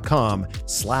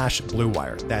Indeed.com/Blue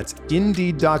Wire. That's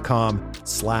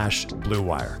Indeed.com/Blue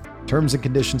Wire. Terms and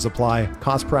conditions apply.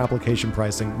 Cost per application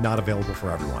pricing not available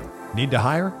for everyone. Need to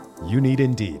hire? You need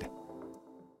Indeed.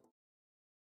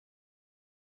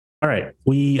 All right.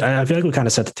 I feel like we kind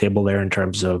of set the table there in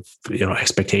terms of,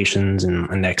 expectations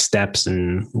and next steps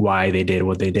and why they did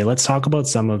what they did. Let's talk about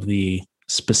some of the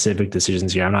specific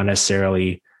decisions here. I'm not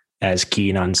necessarily as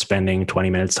keen on spending 20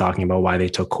 minutes talking about why they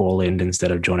took Cole Lind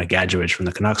instead of Jonah Gadjevich from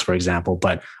the Canucks, for example,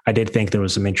 but I did think there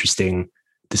was some interesting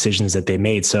decisions that they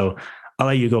made. So I'll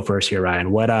let you go first here,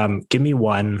 Ryan. Give me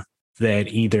one that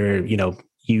either,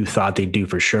 you thought they'd do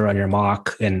for sure on your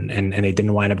mock and they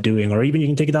didn't wind up doing, or even you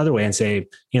can take it the other way and say,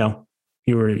 you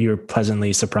were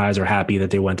pleasantly surprised or happy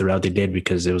that they went the route they did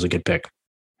because it was a good pick.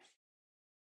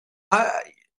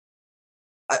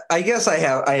 I guess I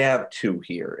have two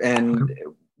here, and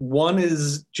one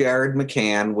is Jared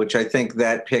McCann, which I think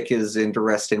that pick is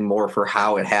interesting more for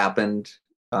how it happened.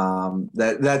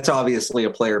 That's obviously a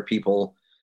player people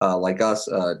like us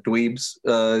dweebs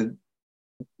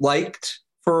liked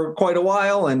for quite a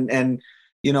while. And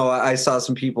I saw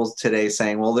some people today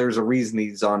saying, well, there's a reason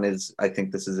he's on I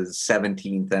think this is his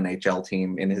 17th NHL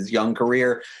team in his young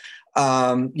career.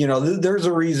 There's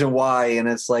a reason why. And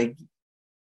it's like,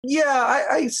 yeah,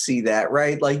 I see that,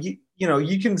 right? Like,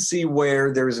 you can see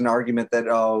where there's an argument that,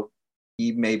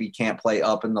 he maybe can't play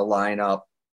up in the lineup,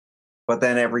 but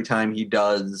then every time he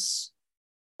does,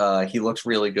 he looks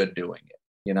really good doing it,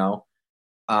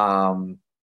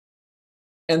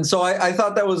 And so I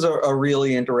thought that was a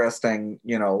really interesting,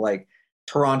 like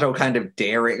Toronto kind of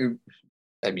daring.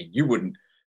 I mean, you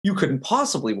couldn't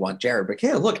possibly want Jared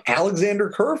McCann. Look, Alexander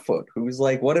Kerfoot, who's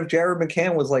like, what if Jared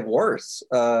McCann was like worse?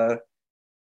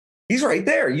 He's right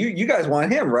there. You guys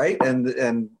want him, right?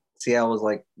 And Seattle was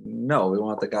like, no, we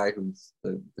want the guy who's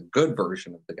the good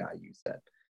version of the guy you said.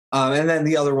 And then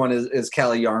the other one is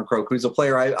Calle Jarnkrok, who's a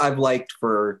player I've liked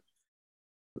for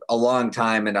a long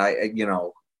time, and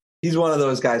he's one of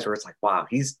those guys where it's like, wow,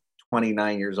 he's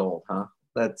 29 years old, huh?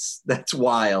 That's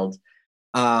wild.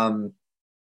 And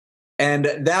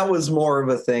that was more of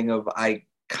a thing of, I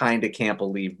kind of can't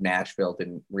believe Nashville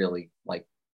didn't really like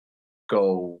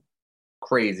go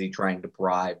crazy trying to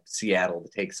bribe Seattle to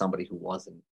take somebody who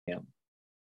wasn't him.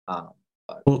 Well,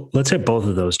 let's hit both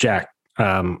of those, Jack.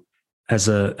 As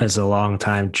a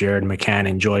longtime Jared McCann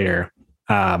enjoyer,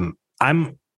 I'm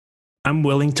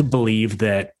willing to believe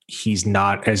that he's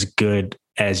not as good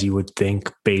as you would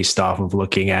think based off of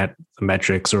looking at the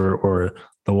metrics or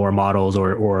the WAR models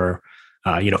or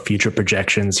future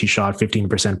projections. He shot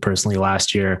 15% personally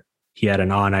last year. He had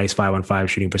an on-ice 5-on-5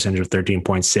 shooting percentage of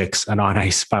 13.6, an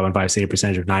on-ice 5-on-5 save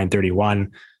percentage of 931.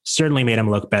 Certainly made him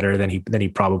look better than he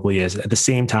probably is. At the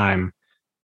same time,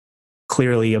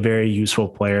 clearly a very useful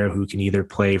player who can either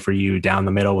play for you down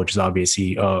the middle, which is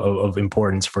obviously of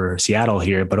importance for Seattle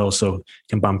here, but also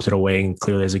can bump it away and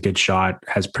clearly has a good shot,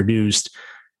 has produced.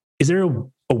 Is there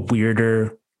a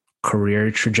weirder career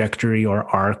trajectory or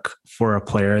arc for a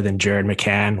player than Jared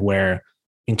McCann, where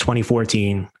in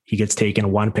 2014, he gets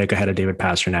taken one pick ahead of David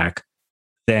Pastrnak.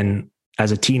 Then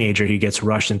as a teenager, he gets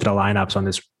rushed into the lineups on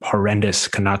this horrendous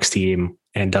Canucks team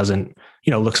and doesn't,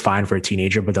 looks fine for a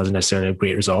teenager, but doesn't necessarily have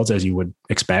great results as you would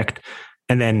expect.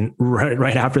 And then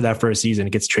right after that first season,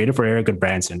 it gets traded for Erik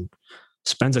Goodbranson,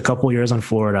 spends a couple years on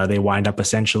Florida. They wind up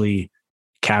essentially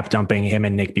cap dumping him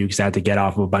and Nick Bjugstad to get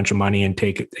off of a bunch of money and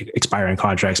take expiring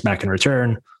contracts back in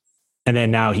return. And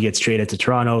then now he gets traded to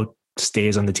Toronto,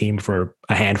 stays on the team for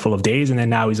a handful of days, and then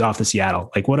now he's off to Seattle.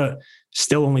 Like,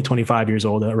 still only 25 years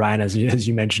old, Ryan, as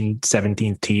you mentioned,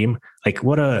 17th team. Like,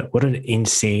 what an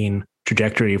insane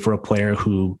trajectory for a player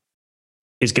who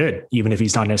is good, even if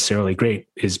he's not necessarily great,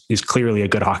 is clearly a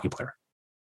good hockey player.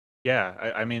 Yeah,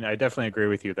 I mean, I definitely agree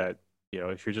with you that,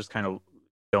 if you just kind of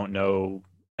don't know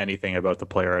anything about the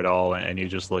player at all and you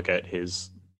just look at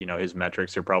his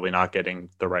metrics, you're probably not getting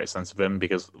the right sense of him,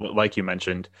 because like you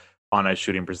mentioned, on a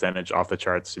shooting percentage off the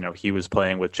charts, he was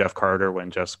playing with Jeff Carter when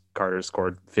Jeff Carter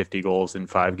scored 50 goals in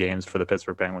 5 games for the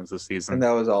Pittsburgh Penguins this season. And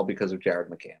that was all because of Jared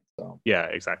McCann. So yeah,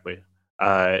 exactly.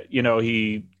 I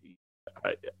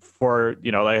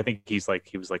think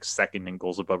he was like second in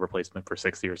goals above replacement for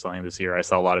 60 or something this year. I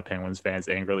saw a lot of Penguins fans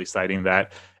angrily citing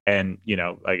that. And,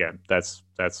 again, that's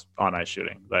on ice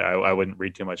shooting. I wouldn't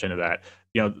read too much into that.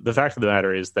 The fact of the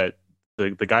matter is that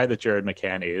the guy that Jared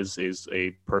McCann is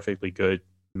a perfectly good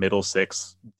middle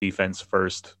six defense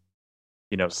first,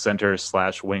 center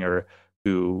 / winger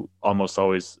who almost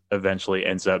always eventually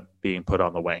ends up being put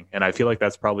on the wing. And I feel like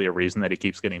that's probably a reason that he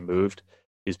keeps getting moved,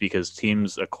 is because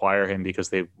teams acquire him because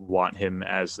they want him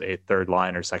as a third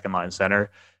line or second line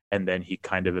center. And then he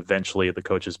kind of eventually, the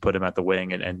coaches put him at the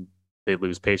wing, and they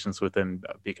lose patience with him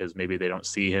because maybe they don't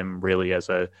see him really as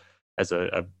a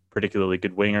particularly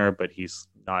good winger, but he's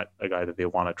not a guy that they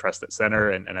want to trust at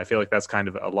center. And I feel like that's kind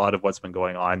of a lot of what's been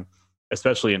going on,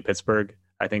 especially in Pittsburgh.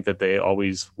 I think that they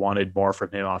always wanted more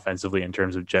from him offensively in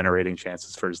terms of generating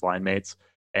chances for his line mates.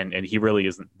 And he really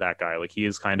isn't that guy. Like, he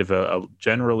is kind of a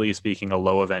generally speaking, a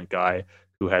low event guy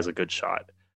who has a good shot.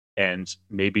 And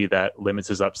maybe that limits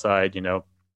his upside.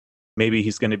 Maybe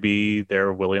he's going to be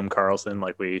their William Karlsson,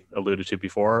 like we alluded to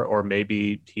before, or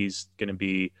maybe he's going to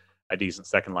be a decent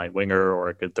second line winger or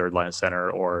a good third line center,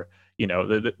 or,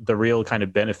 the real kind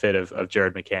of benefit of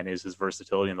Jared McCann is his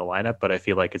versatility in the lineup. But I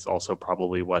feel like it's also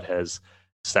probably what has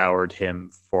soured him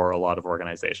for a lot of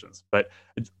organizations. But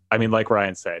I mean, like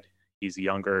Ryan said, he's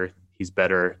younger, he's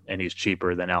better, and he's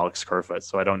cheaper than Alex Kerfoot.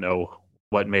 So I don't know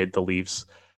what made the Leafs,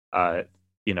 under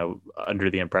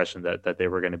the impression that they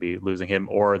were going to be losing him,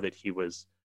 or that he was,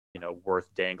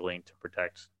 worth dangling to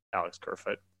protect Alex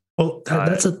Kerfoot. Well,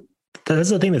 that's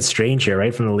the thing that's strange here,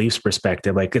 right? From the Leafs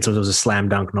perspective, like it was a slam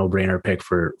dunk, no brainer pick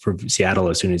for Seattle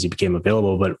as soon as he became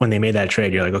available. But when they made that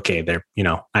trade, you're like, okay,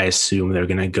 I assume they're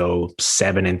going to go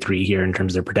 7-3 here in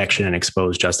terms of their protection and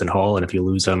expose Justin Holl. And if you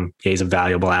lose him, he's a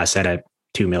valuable asset at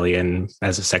 $2 million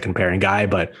as a second pairing guy,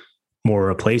 but more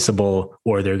replaceable,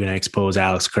 or they're going to expose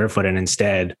Alex Kerfoot. And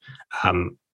instead,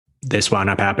 this wound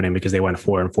up happening because they went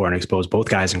 4-4 and exposed both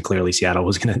guys. And clearly Seattle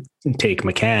was going to take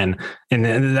McCann. And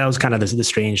then that was kind of the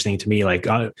strange thing to me. Like,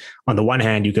 on the one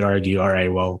hand, you could argue, all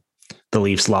right, well, the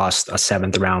Leafs lost a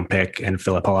 7th round pick and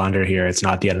Philip Hollander here. It's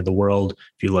not the end of the world.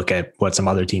 If you look at what some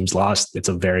other teams lost, it's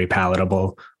a very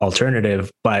palatable alternative,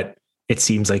 but it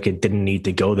seems like it didn't need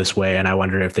to go this way. And I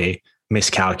wonder if they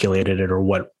miscalculated it, or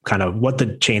what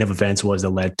the chain of events was that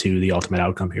led to the ultimate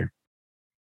outcome here.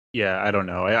 Yeah, I don't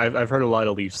know. I've heard a lot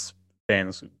of Leafs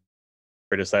fans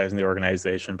criticizing the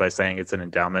organization by saying it's an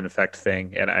endowment effect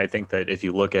thing. And I think that if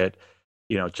you look at,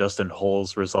 Justin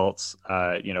Holl's results,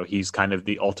 he's kind of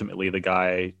ultimately the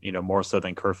guy, more so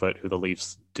than Kerfoot, who the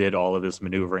Leafs did all of this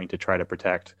maneuvering to try to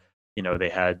protect.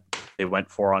 They went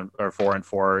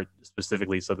 4-4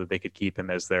 specifically so that they could keep him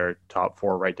as their top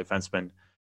 4 right defenseman.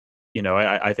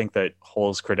 I think that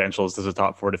Holl's credentials as a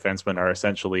top 4 defenseman are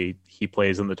essentially he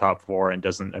plays in the top 4 and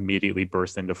doesn't immediately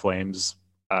burst into flames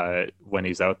when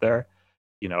he's out there.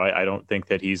 I don't think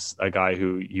that he's a guy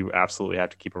who you absolutely have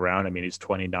to keep around. I mean, he's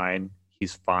 29.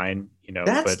 He's fine.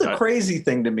 That's the crazy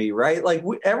thing to me, right? Like,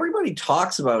 everybody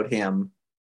talks about him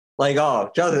like,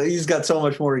 oh, Jonathan, he's got so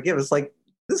much more to give. It's like,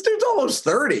 this dude's almost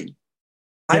 30.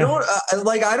 Yeah.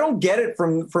 I don't get it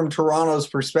from Toronto's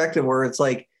perspective, where it's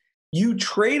like, you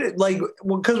traded,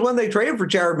 because when they traded for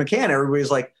Jared McCann, everybody's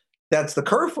like, that's the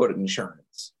Kerfoot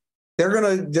insurance.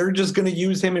 They're just gonna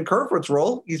use him in Kerfoot's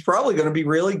role. He's probably gonna be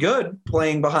really good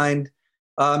playing behind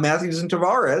Matthews and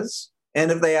Tavares,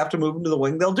 and if they have to move him to the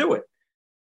wing, they'll do it.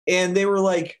 And they were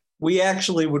like, we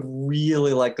actually would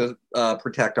really like to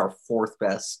protect our 4th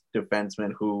best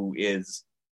defenseman, who is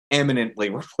eminently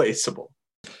replaceable.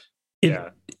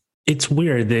 It's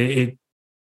weird.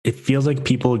 It feels like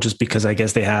people, just because I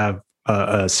guess they have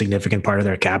a significant part of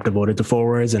their cap devoted to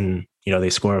forwards, and they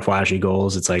score flashy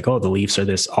goals. It's like, oh, the Leafs are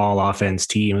this all offense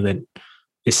team that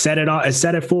is set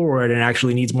it forward and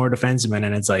actually needs more defensemen.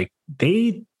 And it's like,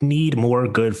 they need more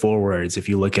good forwards. If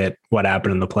you look at what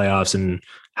happened in the playoffs and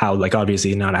how, like,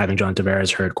 obviously not having John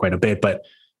Tavares hurt quite a bit, but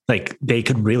like, they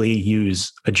could really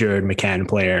use a Jared McCann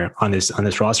player on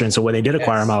this roster. And so when they did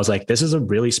acquire him, I was like, this is a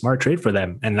really smart trade for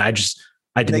them. And I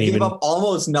didn't even give up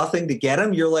almost nothing to get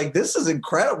him. You're like, this is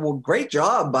incredible. Great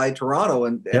job by Toronto.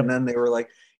 And then they were like,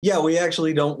 yeah, we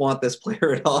actually don't want this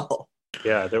player at all.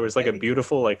 Yeah, there was like a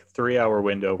beautiful 3-hour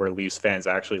window where Leafs fans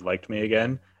actually liked me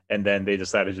again. And then they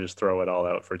decided to just throw it all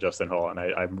out for Justin Holl. And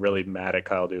I'm really mad at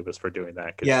Kyle Dubas for doing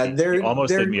that. Yeah, he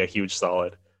almost did me a huge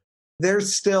solid.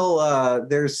 There's still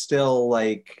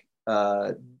like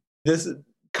this.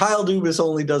 Kyle Dubas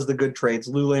only does the good trades.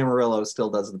 Lou Lamoriello still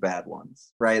does the bad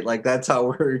ones, right? Like, that's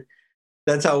how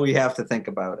we have to think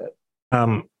about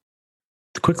it.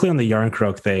 Quickly on the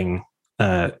Yarncroke thing,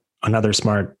 another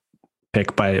smart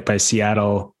pick by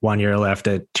Seattle. 1 year left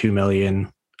at $2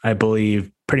 million, I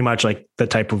believe. Pretty much like the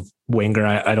type of winger.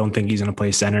 I don't think he's going to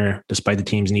play center, despite the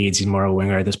team's needs. He's more of a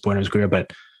winger at this point in his career, but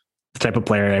the type of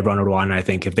player everyone would want. And I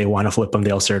think if they want to flip him,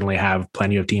 they'll certainly have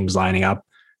plenty of teams lining up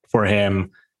for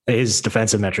him. his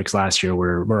defensive metrics last year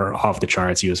were off the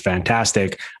charts. He was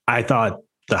fantastic. I thought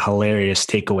the hilarious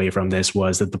takeaway from this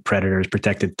was that the Predators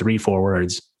protected 3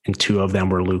 forwards, and 2 of them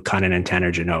were Luke Kunin and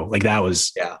Tanner Jeannot. Like that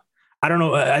was, I don't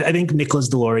know. I think Nicolas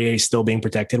Deslauriers still being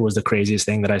protected was the craziest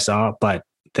thing that I saw, but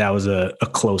that was a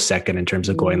close second in terms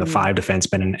of going the 5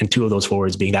 defensemen and 2 of those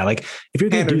forwards being that. Like if you're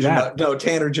going to do that,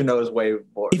 Tanner Jeannot is way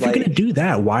more. If you're going to do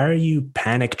that, why are you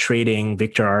panic trading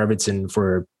Victor Arvidsson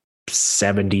for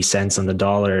 70 cents on the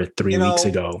dollar 3 weeks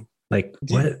ago? Like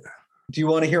what? Do you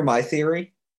want to hear my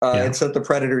theory? It's that the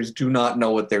Predators do not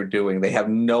know what they're doing. They have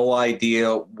no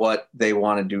idea what they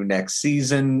want to do next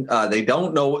season. They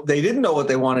didn't know what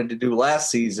they wanted to do last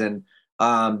season.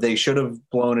 They should have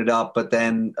blown it up, but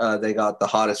then they got the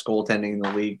hottest goaltending in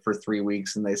the league for 3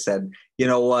 weeks, and they said, "You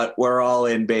know what? We're all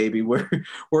in, baby. We're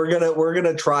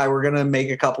gonna try. We're gonna make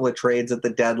a couple of trades at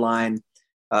the deadline.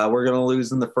 We're gonna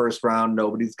lose in the first round.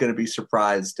 Nobody's gonna be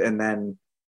surprised." And then,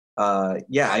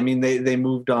 I mean, they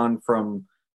moved on from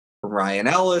Ryan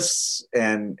Ellis,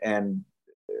 and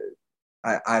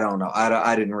I don't know.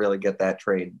 I didn't really get that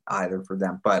trade either for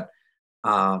them, but.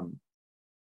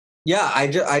 I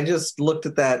just looked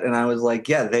at that and I was like,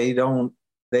 they don't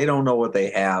know what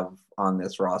they have on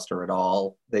this roster at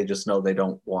all. They just know they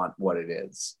don't want what it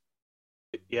is.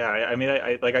 Yeah, I mean,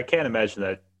 I can't imagine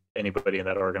that anybody in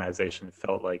that organization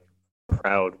felt like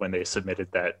proud when they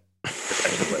submitted that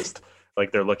protection list.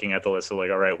 Like they're looking at the list of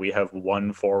like, all right, we have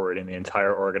 1 forward in the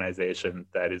entire organization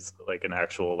that is like an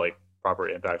actual like proper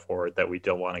impact forward that we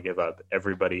don't want to give up.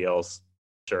 Everybody else,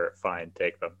 sure, fine,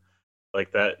 take them.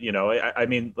 Like that, I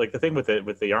mean, like the thing with the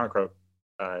Järnkrok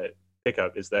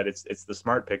pickup is that it's the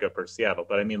smart pickup for Seattle,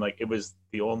 but I mean, like it was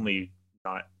the only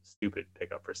not stupid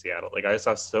pickup for Seattle. Like I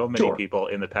saw so many people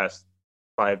in the past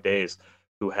 5 days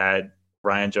who had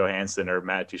Ryan Johansson or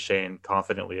Matt Duchene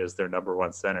confidently as their number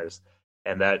 1 centers,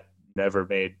 and that never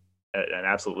made an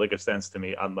absolute lick of sense to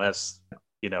me unless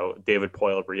David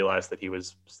Poile realized that he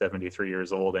was 73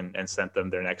 years old and sent them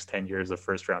their next 10 years of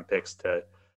first round picks to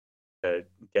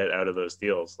get out of those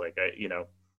deals. Like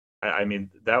I mean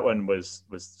that one was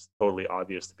totally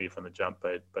obvious to me from the jump,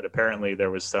 but apparently there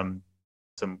was some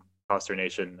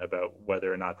consternation about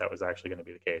whether or not that was actually going to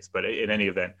be the case. But in any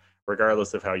event,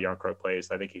 regardless of how Järnkrok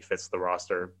plays, I think he fits the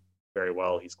roster very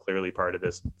well. He's clearly part of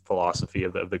this philosophy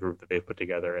of the group that they've put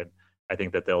together, and I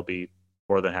think that they'll be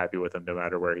more than happy with him no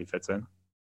matter where he fits in.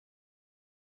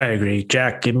 I agree.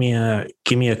 Jack, give me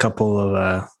a couple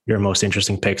of your most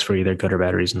interesting picks for either good or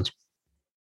bad reasons.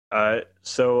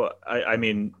 So I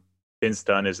mean, Vince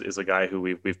Dunn is a guy who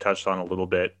we've touched on a little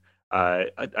bit.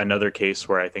 Another case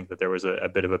where I think that there was a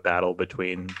bit of a battle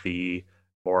between the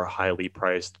more highly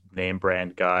priced name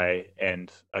brand guy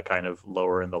and a kind of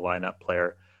lower in the lineup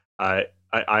player.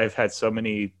 I've had so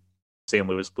many St.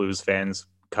 Louis Blues fans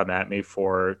come at me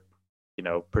for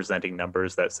presenting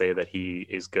numbers that say that he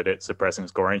is good at suppressing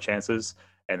scoring chances,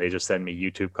 and they just send me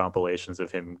YouTube compilations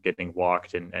of him getting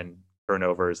walked and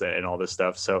turnovers and all this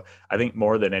stuff. So I think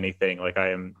more than anything, like I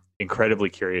am incredibly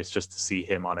curious just to see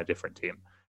him on a different team.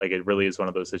 Like it really is one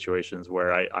of those situations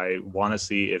where I want to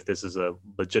see if this is a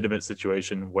legitimate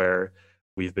situation where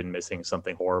we've been missing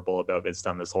something horrible about Vince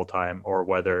Dunn this whole time, or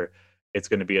whether it's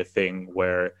going to be a thing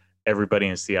where everybody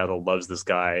in Seattle loves this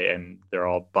guy and they're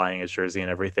all buying his jersey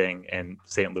and everything, and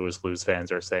St. Louis Blues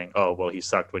fans are saying, oh, well, he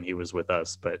sucked when he was with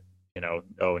us, but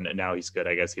now he's good.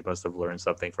 I guess he must have learned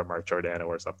something from Mark Giordano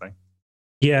or something.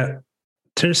 Yeah.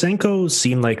 Tarasenko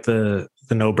seemed like the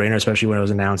no-brainer, especially when it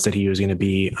was announced that he was going to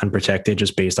be unprotected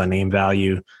just based on name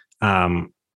value.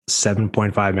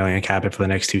 7.5 million cap it for the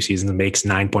next 2 seasons, makes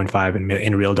 9.5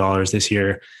 in real dollars this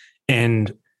year.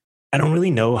 And I don't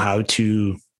really know how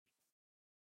to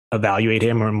evaluate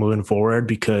him or moving forward,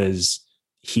 because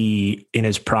he, in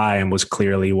his prime, was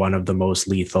clearly one of the most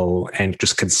lethal and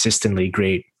just consistently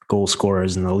great goal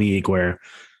scorers in the league, where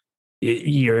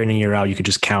year in and year out, you could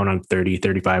just count on 30,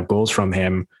 35 goals from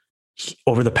him.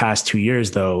 Over the past 2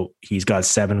 years, though, he's got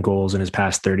 7 goals in his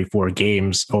past 34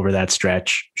 games over that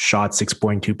stretch, shot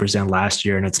 6.2% last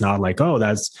year. And it's not like, oh,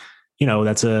 that's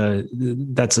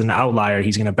an outlier.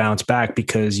 He's going to bounce back,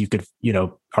 because you could,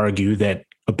 argue that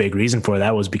a big reason for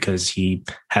that was because he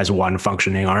has one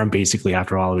functioning arm basically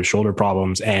after all of his shoulder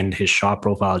problems, and his shot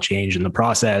profile changed in the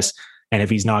process. And if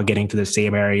he's not getting to the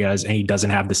same areas and he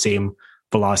doesn't have the same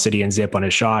velocity and zip on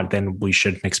his shot, then we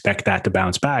shouldn't expect that to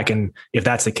bounce back. And if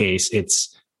that's the case,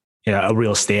 it's a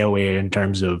real stay away in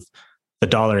terms of the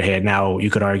dollar hit. Now, you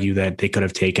could argue that they could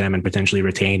have taken him and potentially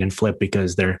retained and flipped,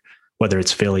 because whether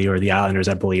it's Philly or the Islanders,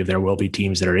 I believe there will be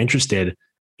teams that are interested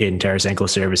in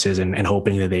Tarasenko's services and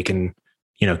hoping that they can,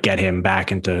 get him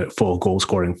back into full goal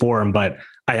scoring form. But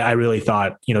I really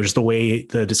thought, just the way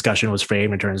the discussion was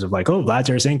framed in terms of like, oh, Vlad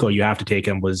Tarasenko, you have to take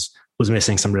him was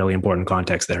missing some really important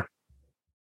context there.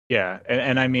 Yeah.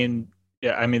 And I mean,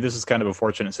 this is kind of a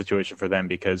fortunate situation for them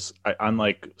because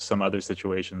unlike some other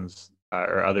situations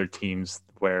or other teams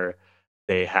where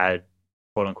they had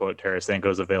quote unquote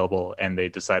Tarasenko's available and they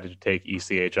decided to take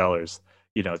ECHLers,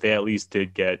 they at least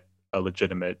did get a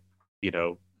legitimate,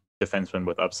 defenseman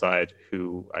with upside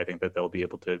who I think that they'll be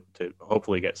able to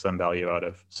hopefully get some value out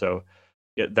of. So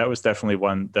yeah, that was definitely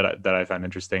one that I found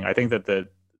interesting. I think that the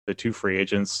two free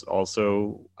agents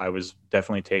also I was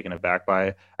definitely taken aback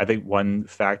by. I think one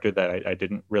factor that I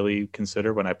didn't really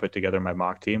consider when I put together my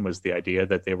mock team was the idea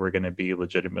that they were going to be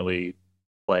legitimately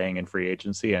playing in free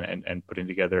agency and putting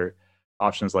together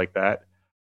options like that.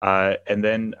 And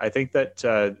then I think that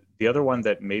the other one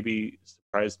that maybe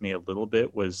surprised me a little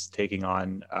bit was taking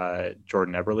on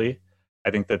Jordan Eberle.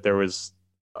 I think that there was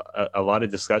a lot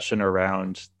of discussion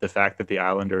around the fact that the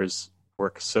Islanders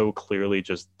were so clearly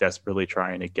just desperately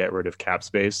trying to get rid of cap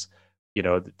space,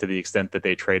 to the extent that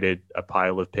they traded a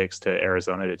pile of picks to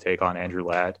Arizona to take on Andrew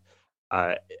Ladd.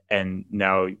 And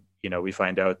now, we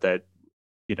find out that,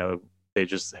 they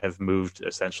just have moved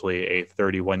essentially a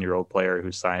 31-year-old player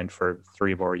who signed for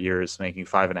 3 more years, making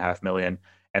 $5.5 million,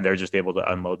 and they're just able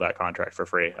to unload that contract for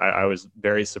free. I was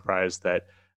very surprised that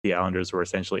the Islanders were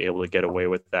essentially able to get away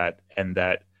with that, and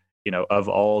that, of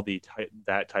all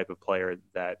that type of player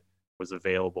that was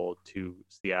available to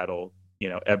Seattle,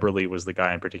 Eberle was the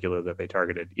guy in particular that they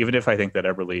targeted. Even if I think that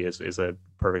Eberle is a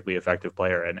perfectly effective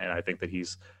player, and I think that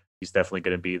he's definitely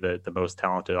going to be the most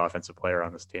talented offensive player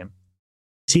on this team.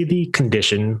 See the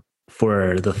condition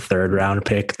for the 3rd round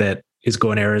pick that is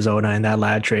going to Arizona in that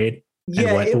Ladd trade?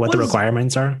 Yeah, and what the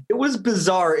requirements are? It was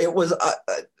bizarre. It was,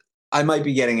 I might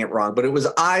be getting it wrong, but it was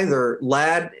either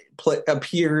Ladd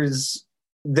appears,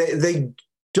 they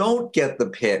don't get the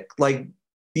pick. Like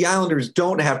the Islanders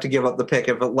don't have to give up the pick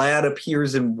if Ladd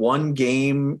appears in one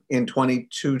game in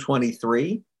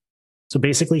 22-23. So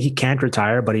basically he can't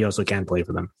retire, but he also can't play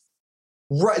for them.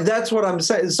 Right, that's what I'm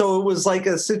saying. So it was like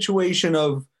a situation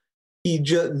of he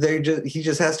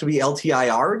just has to be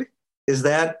LTIR'd. Is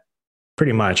that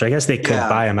pretty much? I guess they could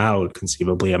buy him out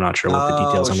conceivably. I'm not sure what the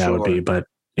details on that would be, but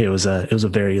it was a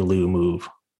very Lou move.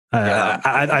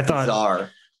 I thought. Bizarre.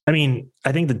 I mean,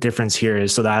 I think the difference here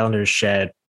is so the Islanders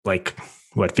shed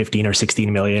 15 or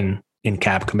 16 million in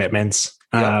cap commitments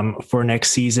for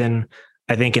next season.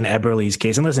 I think in Eberle's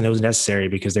case, and listen, it was necessary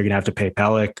because they're going to have to pay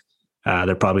Pelech.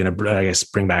 They're probably going to, I guess,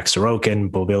 bring back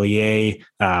Sorokin, Beauvillier.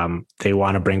 They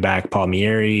want to bring back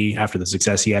Palmieri after the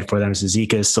success he had for them,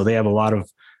 Zizekas. So they have a lot of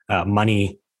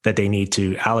money that they need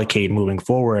to allocate moving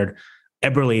forward.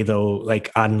 Eberle, though,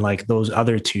 unlike those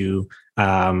other two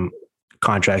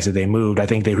contracts that they moved, I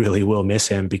think they really will miss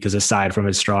him because aside from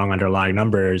his strong underlying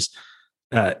numbers,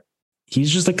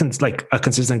 he's just a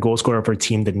consistent goal scorer for a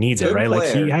team that needs it, right? Player.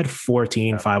 Like he had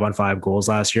 14 5-on-5 goals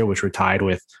last year, which were tied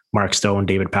with Mark Stone,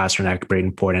 David Pastrnak,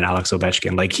 Braden Point, and Alex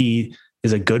Ovechkin. Like he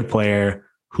is a good player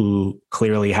who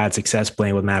clearly had success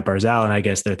playing with Matt Barzal. And I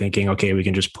guess they're thinking, okay, we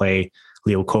can just play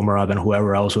Leo Komarov and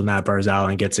whoever else with Matt Barzal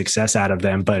and get success out of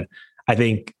them. But I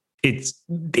think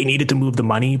they needed to move the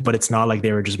money, but it's not like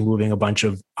they were just moving a bunch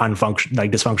of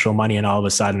dysfunctional money and all of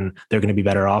a sudden they're going to be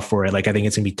better off for it. Like I think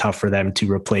it's going to be tough for them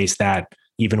to replace that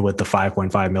even with the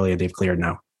 5.5 million they've cleared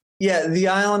now. Yeah, the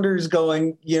Islanders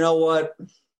going, you know what?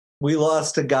 We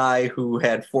lost a guy who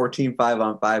had 14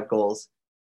 5-on-5 goals.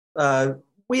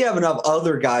 We have enough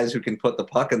other guys who can put the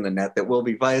puck in the net that will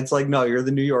be fine. It's like, no, you're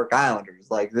the New York Islanders.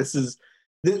 Like this seemed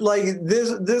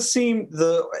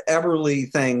the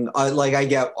Eberle thing. I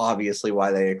get obviously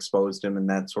why they exposed him and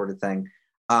that sort of thing.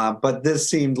 But this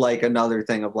seemed like another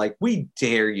thing of like, we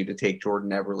dare you to take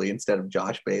Jordan Eberle instead of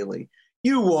Josh Bailey.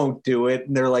 You won't do it.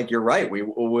 And they're like, you're right.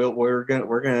 We're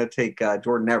gonna take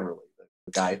Jordan Eberle,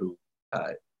 the guy who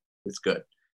is good.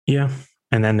 Yeah,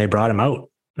 and then they brought him out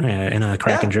in a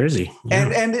Kraken jersey. Yeah.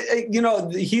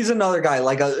 And he's another guy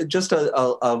like a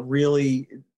really.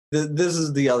 This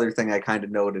is the other thing I kind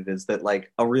of noted is that like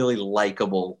a really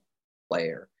likable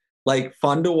player, like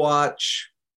fun to watch,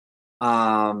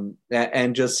 and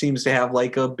just seems to have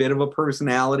like a bit of a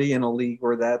personality in a league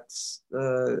where that's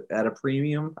at a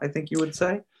premium, I think you would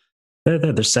say. They're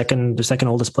the second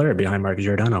oldest player behind Marcus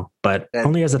Giordano, but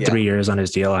only has 3 years on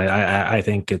his deal. I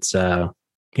think it's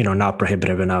not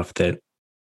prohibitive enough that,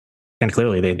 and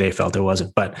clearly they felt it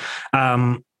wasn't. But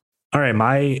all right,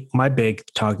 my big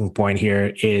talking point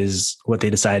here is what they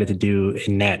decided to do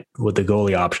in net with the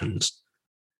goalie options.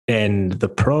 And the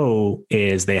pro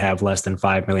is they have less than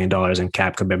 $5 million in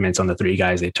cap commitments on the 3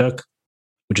 guys they took,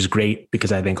 which is great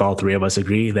because I think all 3 of us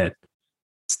agree that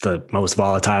It's the most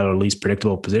volatile or least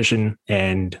predictable position.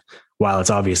 And while it's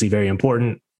obviously very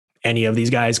important, any of these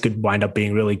guys could wind up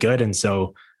being really good. And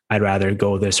so I'd rather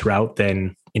go this route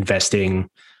than investing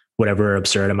whatever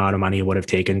absurd amount of money it would have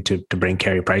taken to bring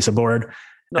Carey Price aboard.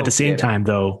 At the same time,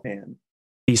 though,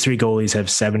 these three goalies have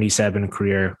 77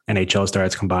 career NHL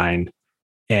starts combined.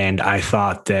 And I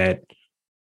thought that,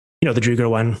 the Driedger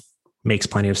one makes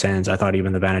plenty of sense. I thought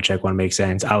even the Vanacek one makes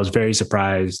sense. I was very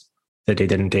surprised that they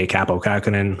didn't take Kaapo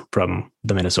Kähkönen from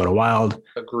the Minnesota Wild.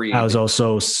 Agreed. I was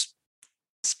also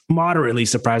moderately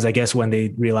surprised, I guess, when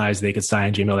they realized they could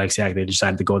sign Jamie Oleksiak, they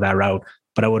decided to go that route.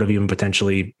 But I would have even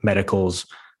potentially medicals.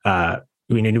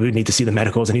 We need to see the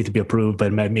medicals. They need to be approved,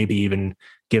 but maybe even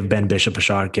give Ben Bishop a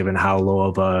shot, given how low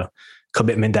of a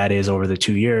commitment that is over the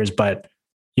 2 years. But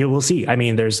we'll see. I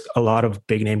mean, there's a lot of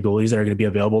big name goalies that are going to be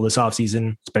available this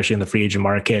offseason, especially in the free agent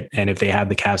market. And if they have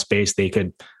the cap space, they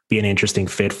could be an interesting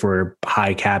fit for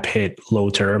high cap hit, low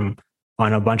term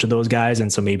on a bunch of those guys.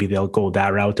 And so maybe they'll go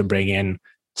that route to bring in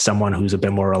someone who's a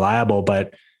bit more reliable,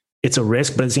 but it's a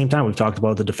risk. But at the same time, we've talked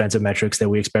about the defensive metrics that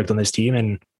we expect on this team,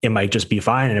 and it might just be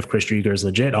fine. And if Chris Driedger is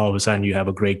legit, all of a sudden you have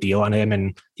a great deal on him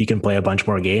and he can play a bunch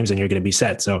more games and you're going to be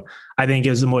set. So I think it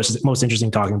was the most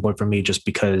interesting talking point for me, just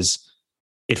because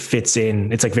it fits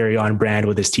in. It's like very on brand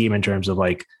with this team in terms of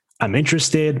like, I'm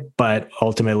interested, but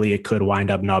ultimately it could wind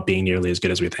up not being nearly as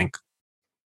good as we think.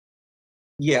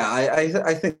 Yeah,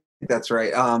 I think that's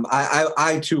right.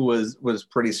 I too was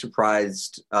pretty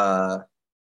surprised that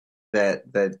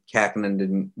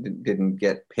Kähkönen didn't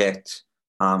get picked.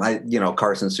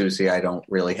 Carson Soucy, I don't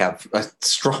really have a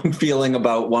strong feeling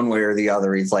about one way or the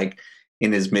other. He's like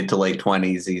in his mid to late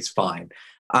 20s. He's fine.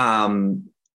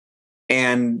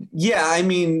 And yeah, I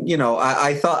mean,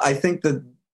 I think that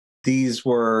these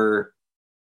were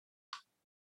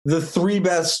the three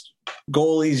best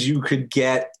goalies you could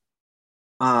get.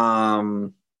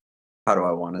 How do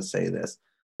I want to say this?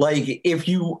 Like, if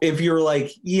you're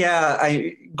like,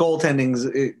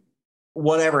 goaltending's,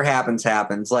 whatever happens.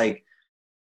 Like,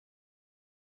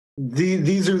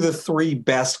 these are the three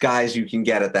best guys you can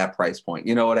get at that price point.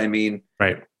 You know what I mean?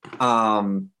 Right.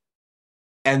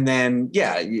 And then,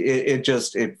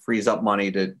 it frees up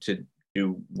money to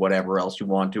do whatever else you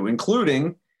want to,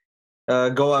 including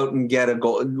go out and get a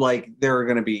goal. Like, there are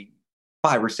going to be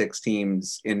 5 or 6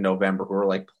 teams in November who are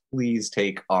like, please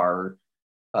take our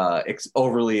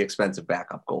overly expensive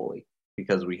backup goalie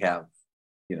because we have,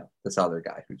 this other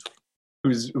guy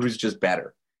who's just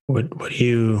better. What do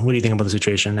you think about the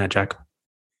situation, Jack?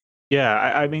 Yeah,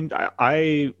 I mean,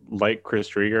 I like Chris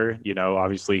Driedger.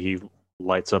 Obviously he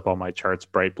lights up all my charts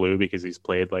bright blue because he's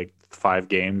played like 5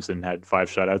 games and had 5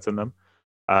 shutouts in them.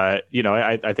 I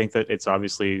think that it's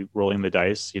obviously rolling the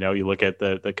dice. You look at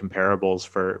the comparables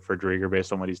for Driedger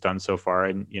based on what he's done so far,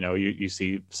 and you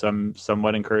see some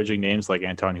somewhat encouraging names like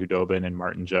Anton Khudobin and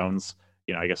Martin Jones.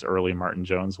 I guess early Martin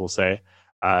Jones, we'll say,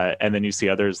 and then you see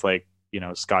others like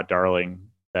Scott Darling.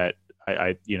 That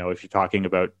if you're talking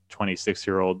about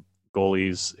 26-year-old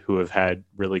goalies who have had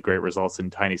really great results in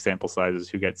tiny sample sizes,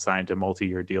 who get signed to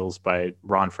multi-year deals by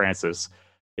Ron Francis,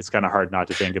 it's kind of hard not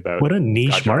to think about what a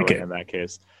niche market in that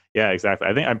case. Yeah, exactly.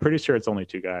 I'm pretty sure it's only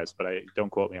 2 guys, but don't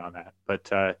quote me on that.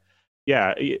 But I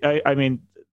mean,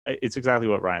 it's exactly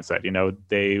what Ryan said.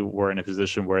 They were in a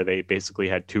position where they basically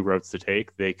had 2 roads to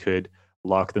take. They could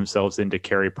lock themselves into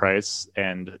Carey Price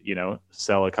and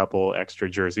sell a couple extra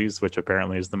jerseys, which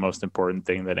apparently is the most important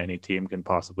thing that any team can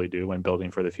possibly do when building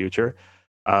for the future,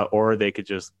 or they could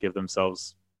just give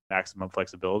themselves maximum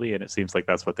flexibility, and it seems like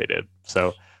that's what they did.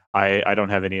 So I don't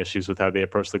have any issues with how they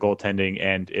approach the goaltending,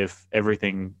 and if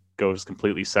everything goes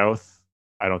completely south,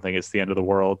 I don't think it's the end of the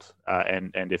world.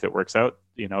 And if it works out,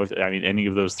 any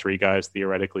of those 3 guys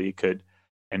theoretically could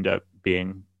end up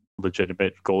being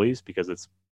legitimate goalies because it's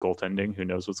goaltending. Who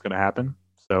knows what's going to happen?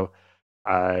 So,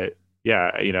 Kähkönen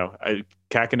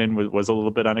was a little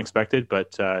bit unexpected,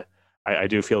 but I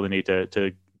do feel the need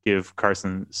to give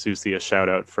Carson Soucy a shout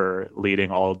out for leading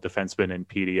all defensemen in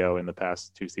PDO in the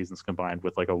past 2 seasons combined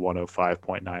with like a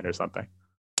 105.9 or something.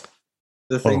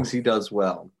 The things he does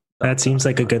well. That seems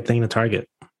like a good thing to target.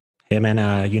 Him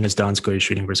and Jonas Donskoi's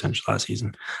shooting percentage last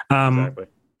season. Exactly.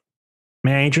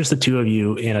 May I interest the 2 of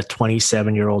you in a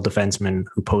 27-year-old defenseman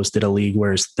who posted a league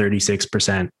worst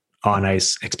 36% on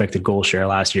ice expected goal share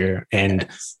last year and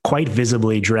quite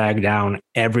visibly dragged down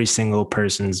every single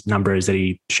person's numbers that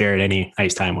he shared any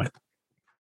ice time with?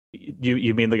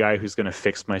 You mean the guy who's going to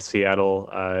fix my Seattle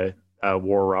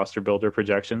war roster builder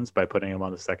projections by putting him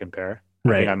on the second pair?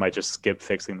 Right. I think I might just skip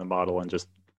fixing the model and just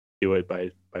do it by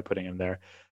putting him there.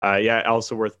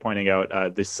 Also worth pointing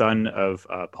out, the son of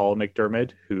Paul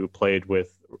McDermott, who played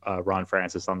with Ron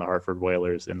Francis on the Hartford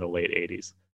Whalers in the late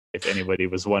 80s. If anybody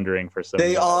was wondering for some,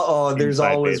 there's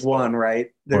always baseball. one,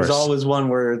 right? There's always one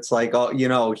where it's like,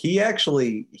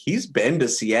 he's been to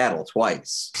Seattle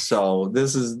twice. So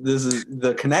this is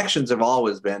the connections have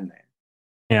always been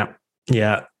there.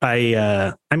 Yeah.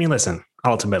 I mean, listen,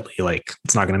 ultimately, like,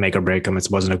 it's not going to make or break them. It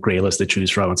wasn't a great list to choose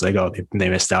from. It's like, they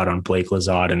missed out on Blake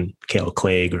Lizotte and Cale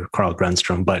Clegg or Carl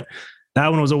Grundstrom. But that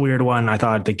one was a weird one. I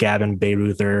thought the Gavin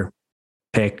Bayreuther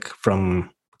pick from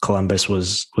Columbus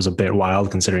was a bit wild,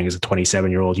 considering he's a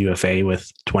 27-year-old UFA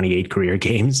with 28 career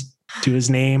games to his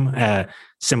name.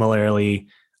 Similarly,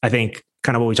 I think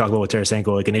kind of what we talked about with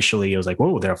Tarasenko, like initially it was like,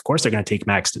 whoa, of course they're going to take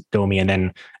Max Domi. And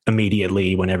then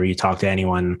immediately, whenever you talk to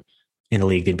anyone in the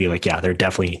league, they'd be like, yeah, they're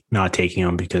definitely not taking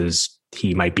him because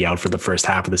he might be out for the first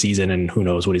half of the season and who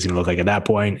knows what he's going to look like at that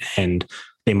point. And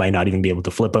they might not even be able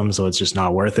to flip him. So it's just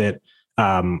not worth it.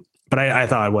 But I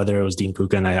thought whether it was Dean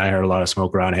Kukan, I heard a lot of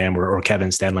smoke around him, or Kevin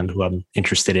Stenlund, who I'm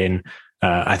interested in.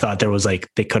 I thought there was like,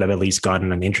 they could have at least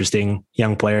gotten an interesting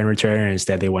young player in return. And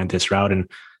instead they went this route.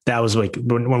 And that was like,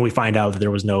 when we find out that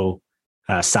there was no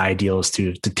side deals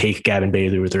to take Gavin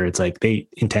Bayreuther, it's like they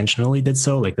intentionally did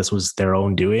so. Like this was their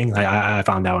own doing. I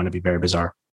found that one to be very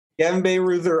bizarre. Gavin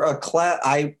Bayreuther,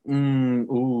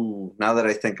 now that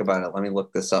I think about it, let me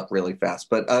look this up really fast.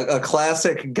 But a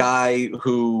classic guy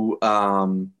who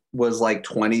was like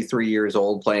 23 years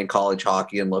old playing college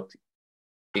hockey and looked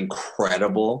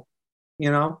incredible,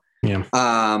 Yeah.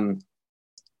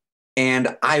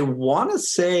 And I want to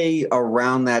say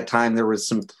around that time, there was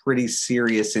some pretty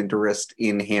serious interest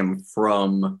in him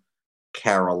from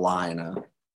Carolina.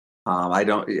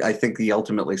 I think he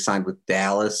ultimately signed with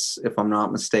Dallas, if I'm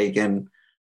not mistaken.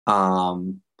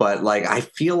 But like, I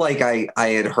feel like I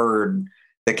had heard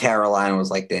that Carolina was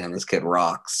like, damn, this kid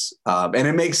rocks. And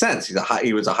it makes sense.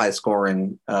 He was a high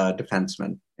scoring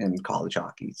defenseman in college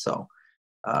hockey. So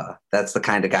that's the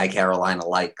kind of guy Carolina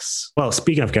likes. Well,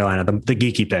 speaking of Carolina, the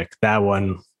geeky pick, that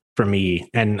one for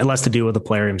me, and less to do with the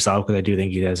player himself, because I do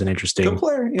think he has an interesting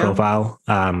profile.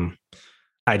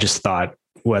 I just thought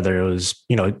whether it was,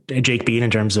 Jake Bean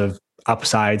in terms of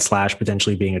upside /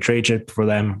 potentially being a trade chip for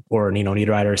them, or Nino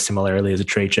Niederreiter similarly as a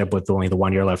trade chip with only the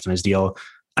 1 year left on his deal.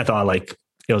 I thought like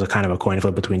it was a kind of a coin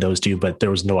flip between those two, but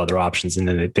there was no other options. And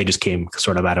then they just came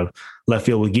sort of out of left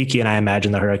field with geeky. And I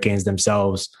imagine the Hurricanes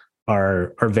themselves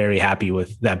are very happy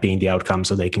with that being the outcome,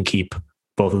 so they can keep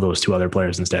both of those two other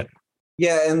players instead.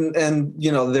 Yeah. And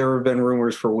there have been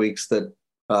rumors for weeks that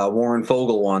Warren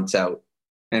Fogle wants out.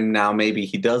 And now maybe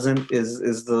he doesn't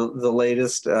is the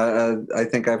latest I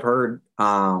think I've heard.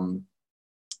 I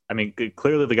mean,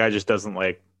 clearly the guy just doesn't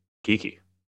like Geeky.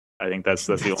 I think that's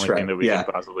the only thing that we can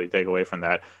possibly take away from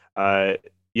that. I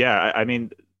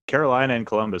mean, Carolina and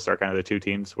Columbus are kind of the two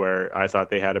teams where I thought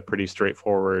they had a pretty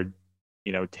straightforward,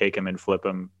 take him and flip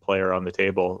him player on the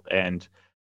table. And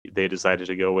they decided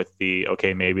to go with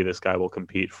maybe this guy will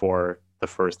compete for the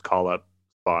first call-up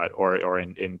spot, or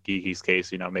in Geeky's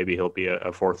case, maybe he'll be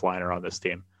a fourth liner on this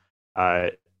team. I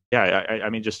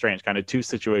mean, just strange, kind of two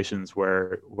situations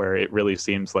where it really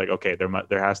seems like, okay,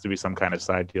 there has to be some kind of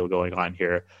side deal going on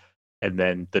here, and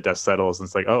then the dust settles and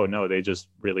it's like, oh no, they just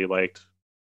really liked.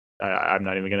 I'm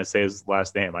not even going to say his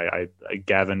last name.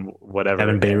 Gavin whatever.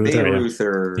 Gavin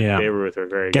Bayreuther. Yeah. Bayreuther.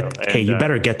 Very good. Hey, you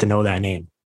better get to know that name.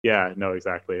 Yeah. No,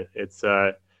 exactly. It's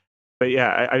but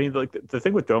yeah, I mean, like the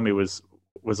thing with Domi was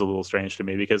a little strange to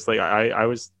me, because like I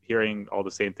was hearing all the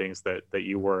same things that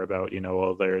you were about,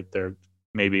 well, they're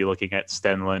maybe looking at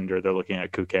Stenlund, or they're looking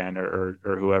at Kukan or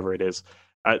whoever it is.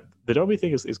 The Domi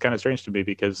thing is kind of strange to me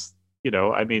because,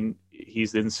 I mean,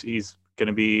 he's going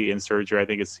to be in surgery. I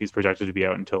think he's projected to be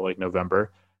out until like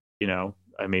November.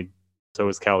 I mean, so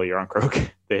is Calle Jarnkrok.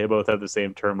 They both have the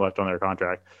same term left on their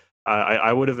contract.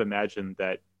 I would have imagined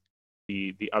that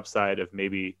the upside of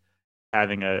maybe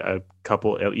having a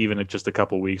couple, even just a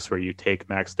couple weeks where you take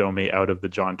Max Domi out of the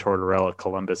John Tortorella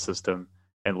Columbus system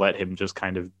and let him just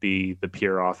kind of be the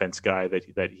pure offense guy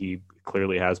that he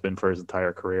clearly has been for his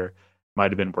entire career,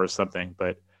 might have been worth something.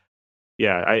 But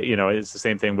yeah, it's the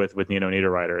same thing with Nino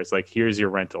Niederreiter. It's like, here's your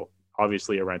rental,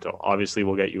 obviously a rental. Obviously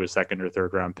we'll get you a second or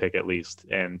third round pick at least.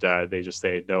 And they just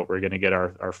say, no, we're going to get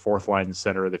our fourth line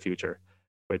center of the future,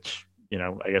 which,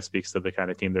 I guess speaks to the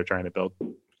kind of team they're trying to build.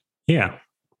 Yeah.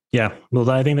 Yeah. Well,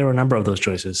 I think there were a number of those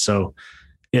choices. So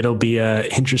it'll be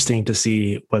interesting to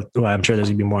see I'm sure there's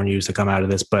going to be more news to come out of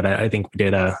this, but I think we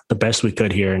did the best we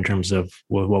could here in terms of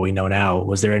what we know now.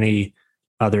 Was there any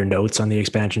other notes on the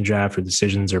expansion draft or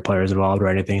decisions or players involved or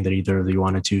anything that either of you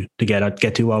wanted to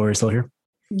get to while we're still here?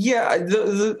 Yeah,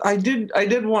 I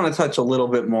did want to touch a little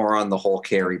bit more on the whole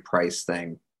Carey Price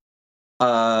thing.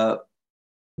 What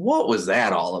was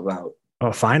that all about?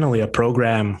 Oh, finally, a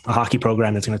hockey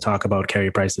program that's going to talk about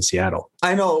Carey Price to Seattle.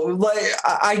 I know, like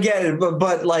I get it,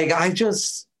 but like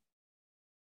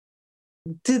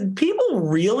did people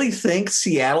really think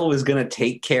Seattle was going to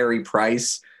take Carey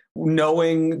Price,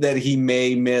 knowing that he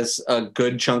may miss a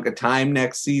good chunk of time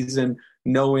next season,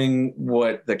 knowing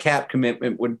what the cap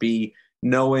commitment would be,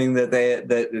 knowing that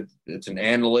it's an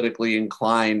analytically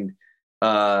inclined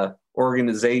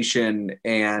organization,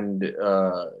 and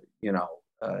the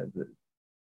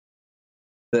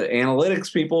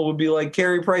analytics people would be like,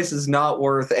 Carey Price is not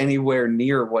worth anywhere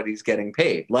near what he's getting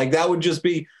paid. Like that would just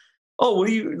be, oh, what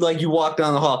do you, like, you walk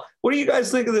down the hall, what do you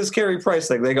guys think of this Carey Price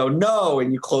thing? They go, no,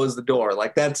 and you close the door.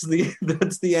 Like that's the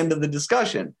end of the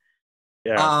discussion.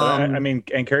 Yeah, but I mean,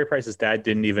 and Carey Price's dad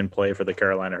didn't even play for the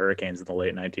Carolina Hurricanes in the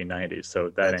late 1990s,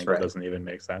 so that angle doesn't even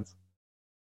make sense.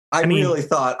 I really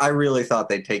thought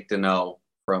they'd take Deneau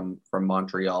from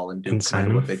Montreal and do kind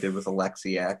of what they did with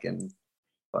Alexiak,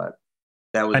 but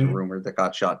that was a rumor that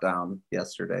got shot down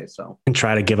yesterday. So, and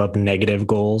try to give up negative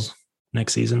goals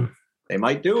next season. They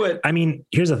might do it. I mean,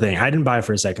 here's the thing. I didn't buy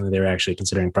for a second that they were actually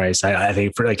considering Price. I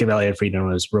think for like if Elliot Friedman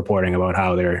was reporting about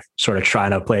how they're sort of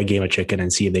trying to play a game of chicken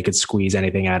and see if they could squeeze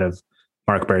anything out of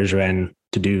Marc Bergevin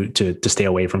to stay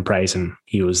away from Price. And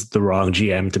he was the wrong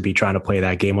GM to be trying to play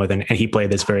that game with. And he played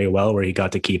this very well, where he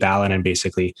got to keep Allen and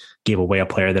basically gave away a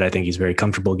player that I think he's very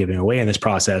comfortable giving away in this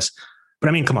process. But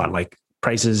I mean, come on, like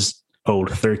Price is owed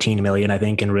 $13 million, I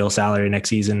think, in real salary next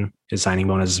season. His signing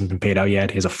bonus hasn't been paid out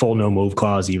yet. He has a full no move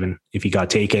clause, even if he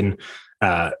got taken.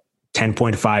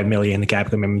 $10.5 million cap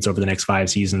commitments over the next 5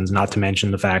 seasons. Not to mention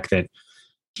the fact that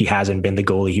he hasn't been the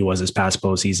goalie he was this past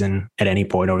postseason at any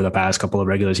point over the past couple of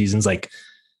regular seasons. Like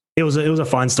it was a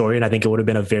fun story, and I think it would have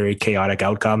been a very chaotic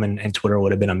outcome, and Twitter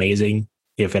would have been amazing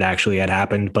if it actually had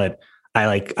happened. But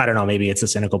I don't know, maybe it's a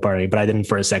cynical part of me, but I didn't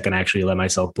for a second actually let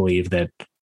myself believe that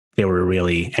they were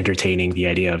really entertaining the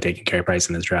idea of taking Carey Price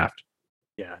in this draft.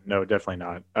 Yeah, no, definitely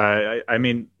not. I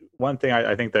mean, one thing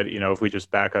I think that, if we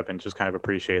just back up and just kind of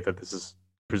appreciate that this is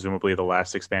presumably the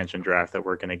last expansion draft that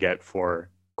we're going to get for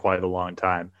quite a long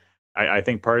time. I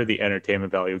think part of the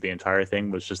entertainment value of the entire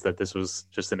thing was just that this was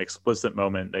just an explicit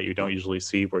moment that you don't usually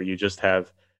see, where you just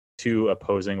have 2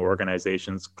 opposing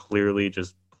organizations clearly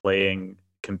just playing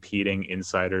competing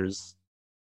insiders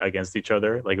against each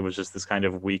other. Like it was just this kind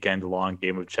of weekend long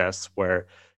game of chess where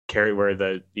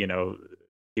the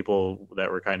people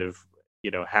that were kind of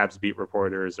Habs beat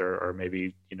reporters or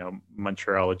maybe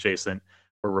Montreal adjacent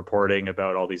were reporting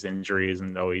about all these injuries,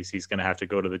 and he's going to have to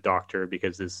go to the doctor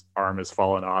because his arm has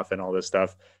fallen off and all this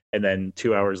stuff. And then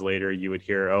 2 hours later you would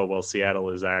hear, oh well, Seattle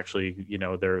is actually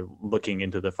they're looking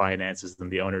into the finances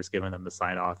and the owner's giving them the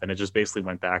sign off, and it just basically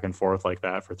went back and forth like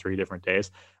that for 3 different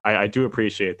days. I do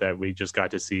appreciate that we just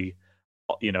got to see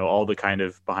all the kind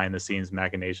of behind the scenes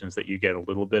machinations that you get a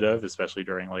little bit of, especially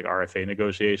during like RFA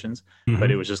negotiations. Mm-hmm. But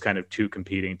it was just kind of 2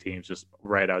 competing teams just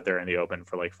right out there in the open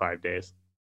for like 5 days.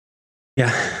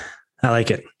 Yeah, I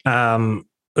like it.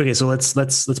 Okay, so let's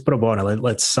put a bow on it.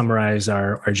 Let's summarize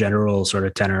our general sort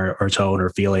of tenor or tone or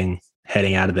feeling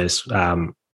heading out of this.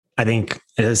 I think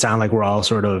it does sound like we're all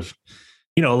sort of,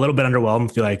 a little bit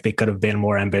underwhelmed. Feel like they could have been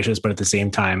more ambitious, but at the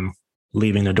same time,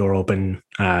 leaving the door open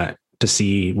to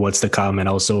see what's to come, and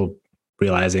also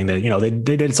realizing that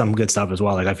they did some good stuff as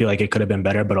well. Like I feel like it could have been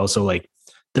better, but also like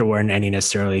there weren't any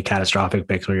necessarily catastrophic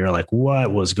picks where you're like,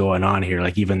 what was going on here?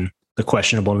 Like even the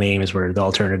questionable names where the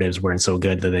alternatives weren't so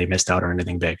good that they missed out on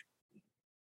anything big.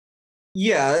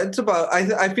 Yeah, it's about,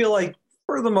 I feel like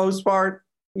for the most part,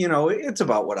 it's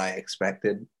about what I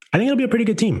expected. I think it'll be a pretty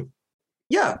good team.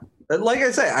 Yeah. Like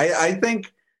I say, I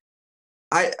think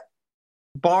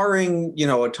barring,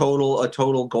 a total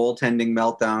goaltending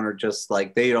meltdown, or just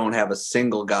like they don't have a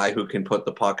single guy who can put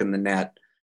the puck in the net.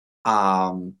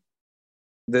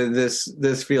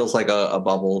 This feels like a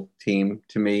bubble team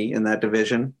to me in that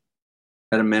division.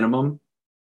 At a minimum.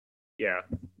 Yeah.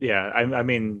 I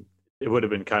mean, it would have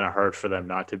been kind of hard for them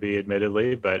not to be,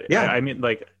 admittedly, but yeah. I mean,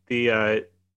 like the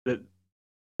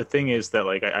thing is that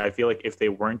like I feel like if they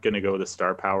weren't going to go the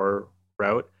star power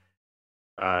route,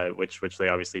 which they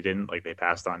obviously didn't, like they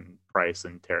passed on Price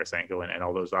and Tarasenko and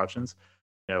all those options,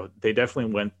 they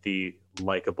definitely went the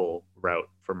likable route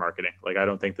for marketing. Like I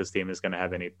don't think this team is going to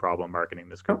have any problem marketing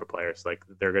this group of players. Like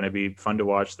they're going to be fun to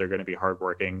watch. They're going to be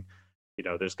hardworking.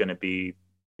 There's going to be,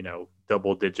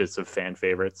 double digits of fan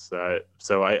favorites.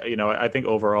 So I think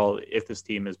overall, if this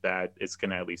team is bad, it's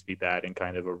going to at least be bad in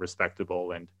kind of a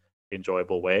respectable and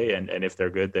enjoyable way. And if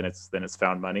they're good, then it's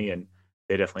found money. And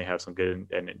they definitely have some good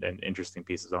and interesting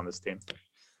pieces on this team.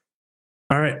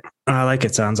 All right. I like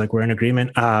it. Sounds like we're in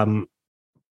agreement.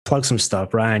 Plug some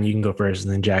stuff. Ryan, you can go first,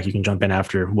 and then Jack, you can jump in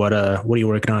after. What are you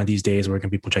working on these days? Where can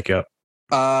people check you out?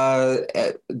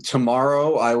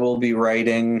 Tomorrow I will be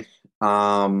writing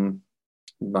my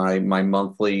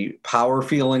monthly Power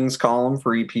Feelings column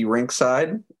for EP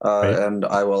Rinkside, Right. and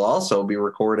I will also be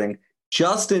recording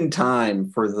just in time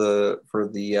for the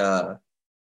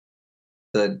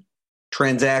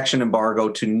transaction embargo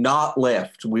to not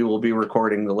lift. We will be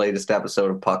recording the latest episode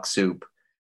of Puck Soup.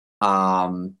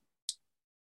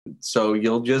 So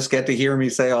you'll just get to hear me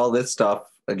say all this stuff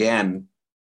again.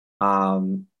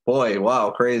 Boy,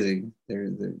 wow, crazy. We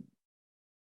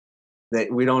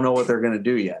don't know what they're going to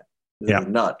do yet. This is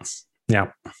nuts.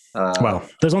 Yeah. Well,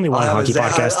 there's only one hockey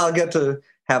podcast. I'll get to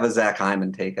have a Zach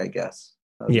Hyman take, I guess.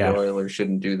 The Oilers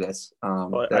shouldn't do this.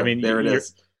 Well, there it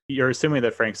is. You're assuming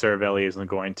that Frank Saravelli isn't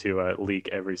going to leak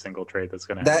every single trade that's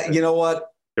going to happen. You know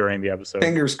what? During the episode.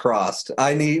 Fingers crossed.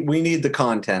 We need the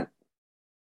content.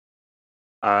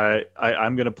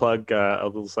 I'm going to plug a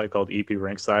little site called EP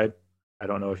Rinkside. I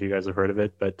don't know if you guys have heard of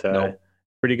it, but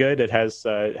pretty good. It has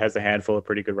a handful of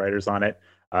pretty good writers on it.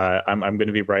 I'm going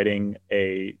to be writing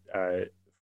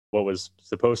what was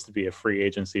supposed to be a free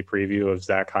agency preview of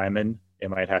Zach Hyman. It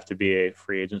might have to be a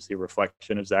free agency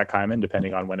reflection of Zach Hyman,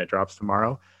 depending on when it drops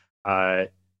tomorrow.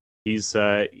 He's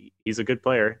a good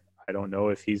player. I don't know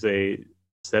if he's a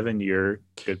 7-year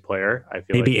good player. I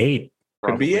feel maybe like 8.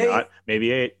 Could be 8. Not.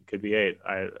 Maybe 8. Could be 8.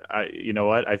 I you know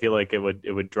what? I feel like it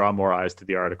would draw more eyes to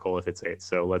the article if it's 8.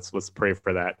 So let's pray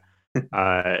for that.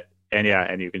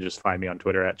 And you can just find me on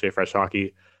Twitter at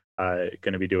JFreshHockey.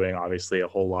 Going to be doing obviously a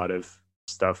whole lot of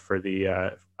stuff for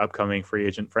the upcoming free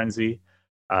agent frenzy.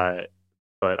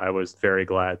 But I was very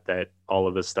glad that all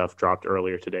of this stuff dropped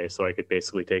earlier today, so I could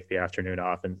basically take the afternoon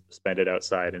off and spend it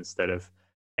outside instead of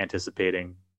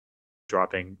anticipating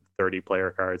dropping 30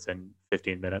 player cards in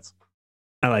 15 minutes.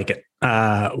 I like it.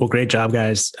 Well, great job,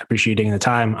 guys. I appreciate you taking the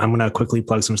time. I'm going to quickly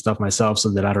plug some stuff myself so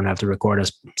that I don't have to record a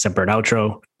separate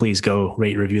outro. Please go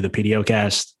rate and review the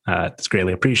PDOcast. It's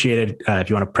greatly appreciated. If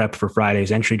you want to prep for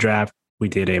Friday's entry draft, we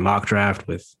did a mock draft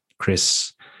with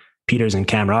Chris Peters and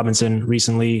Cam Robinson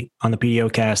recently on the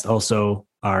PDOcast. Also,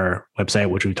 our website,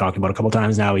 which we've talked about a couple of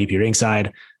times now, EP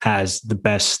Rinkside, has the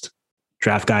best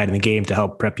draft guide in the game to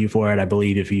help prep you for it. I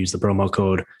believe if you use the promo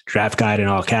code draft guide in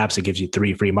all caps, it gives you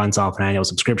 3 free months off an annual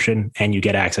subscription, and you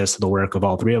get access to the work of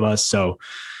all 3 of us. So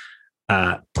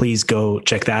please go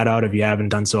check that out if you haven't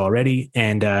done so already.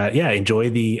 And enjoy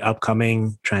the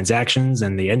upcoming transactions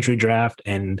and the entry draft.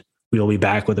 And we will be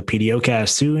back with a PDOcast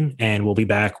soon, and we'll be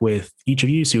back with each of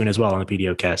you soon as well on the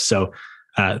PDOcast. So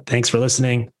thanks for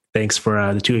listening. Thanks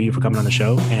for the 2 of you for coming on the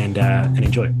show, and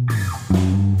enjoy.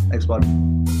 Thanks, bud.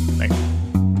 Thanks.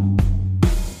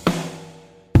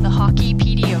 The Hockey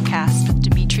PDOcast with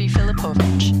Dmitry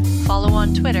Filipovich. Follow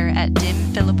on Twitter at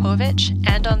DimFilipovich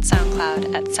and on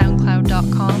SoundCloud at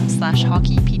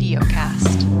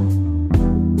soundcloud.com/hockeypdocast.